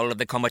ran afoul of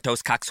the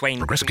comatose coxswain.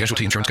 Progressive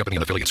Casualty Insurance Company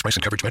and affiliates. Price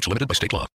and coverage match limited by state law.